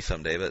 maybe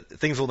someday, but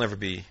things will never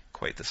be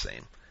quite the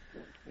same.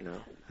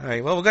 All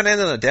right, well, we're going to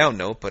end on a down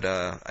note, but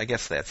I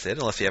guess that's it,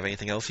 unless you have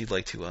anything else you'd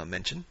like to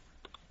mention.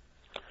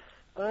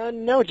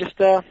 No, just,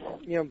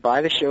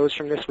 buy the shows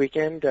from this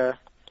weekend. I'll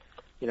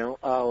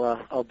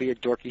be a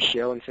dorky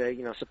show and say,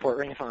 support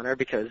Ring of Honor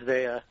because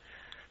they're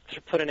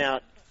putting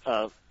out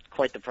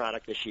quite the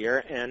product this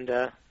year, and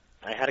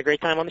I had a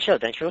great time on the show.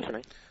 Thanks for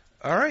listening.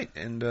 All right,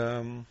 and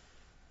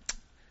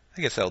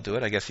I guess that'll do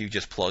it. I guess you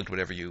just plugged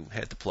whatever you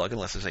had to plug,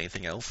 unless there's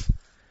anything else.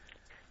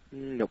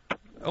 Nope.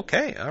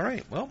 Okay, all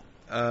right. Well,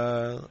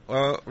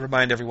 I'll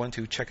remind everyone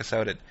to check us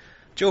out at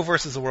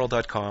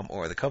joeversustheworld.com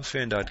or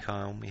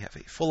thecubsfan.com. We have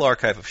a full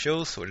archive of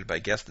shows sorted by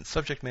guest and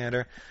subject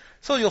matter,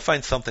 so you'll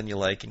find something you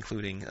like,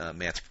 including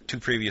Matt's 2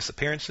 previous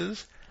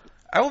appearances.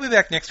 I will be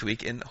back next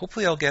week, and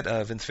hopefully I'll get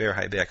Vince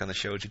Verhey back on the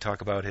show to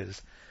talk about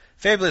his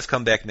fabulous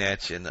comeback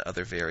match and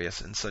other various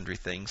and sundry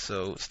things,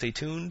 so stay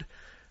tuned.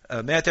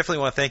 Matt, definitely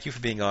want to thank you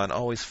for being on.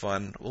 Always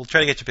fun. We'll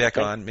try to get you back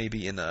on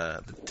maybe in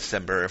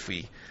December if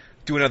we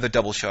do another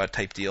double shot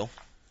type deal.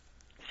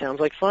 Sounds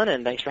like fun,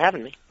 and thanks for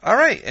having me. All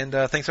right, and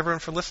thanks everyone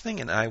for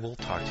listening, and I will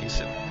talk to you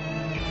soon.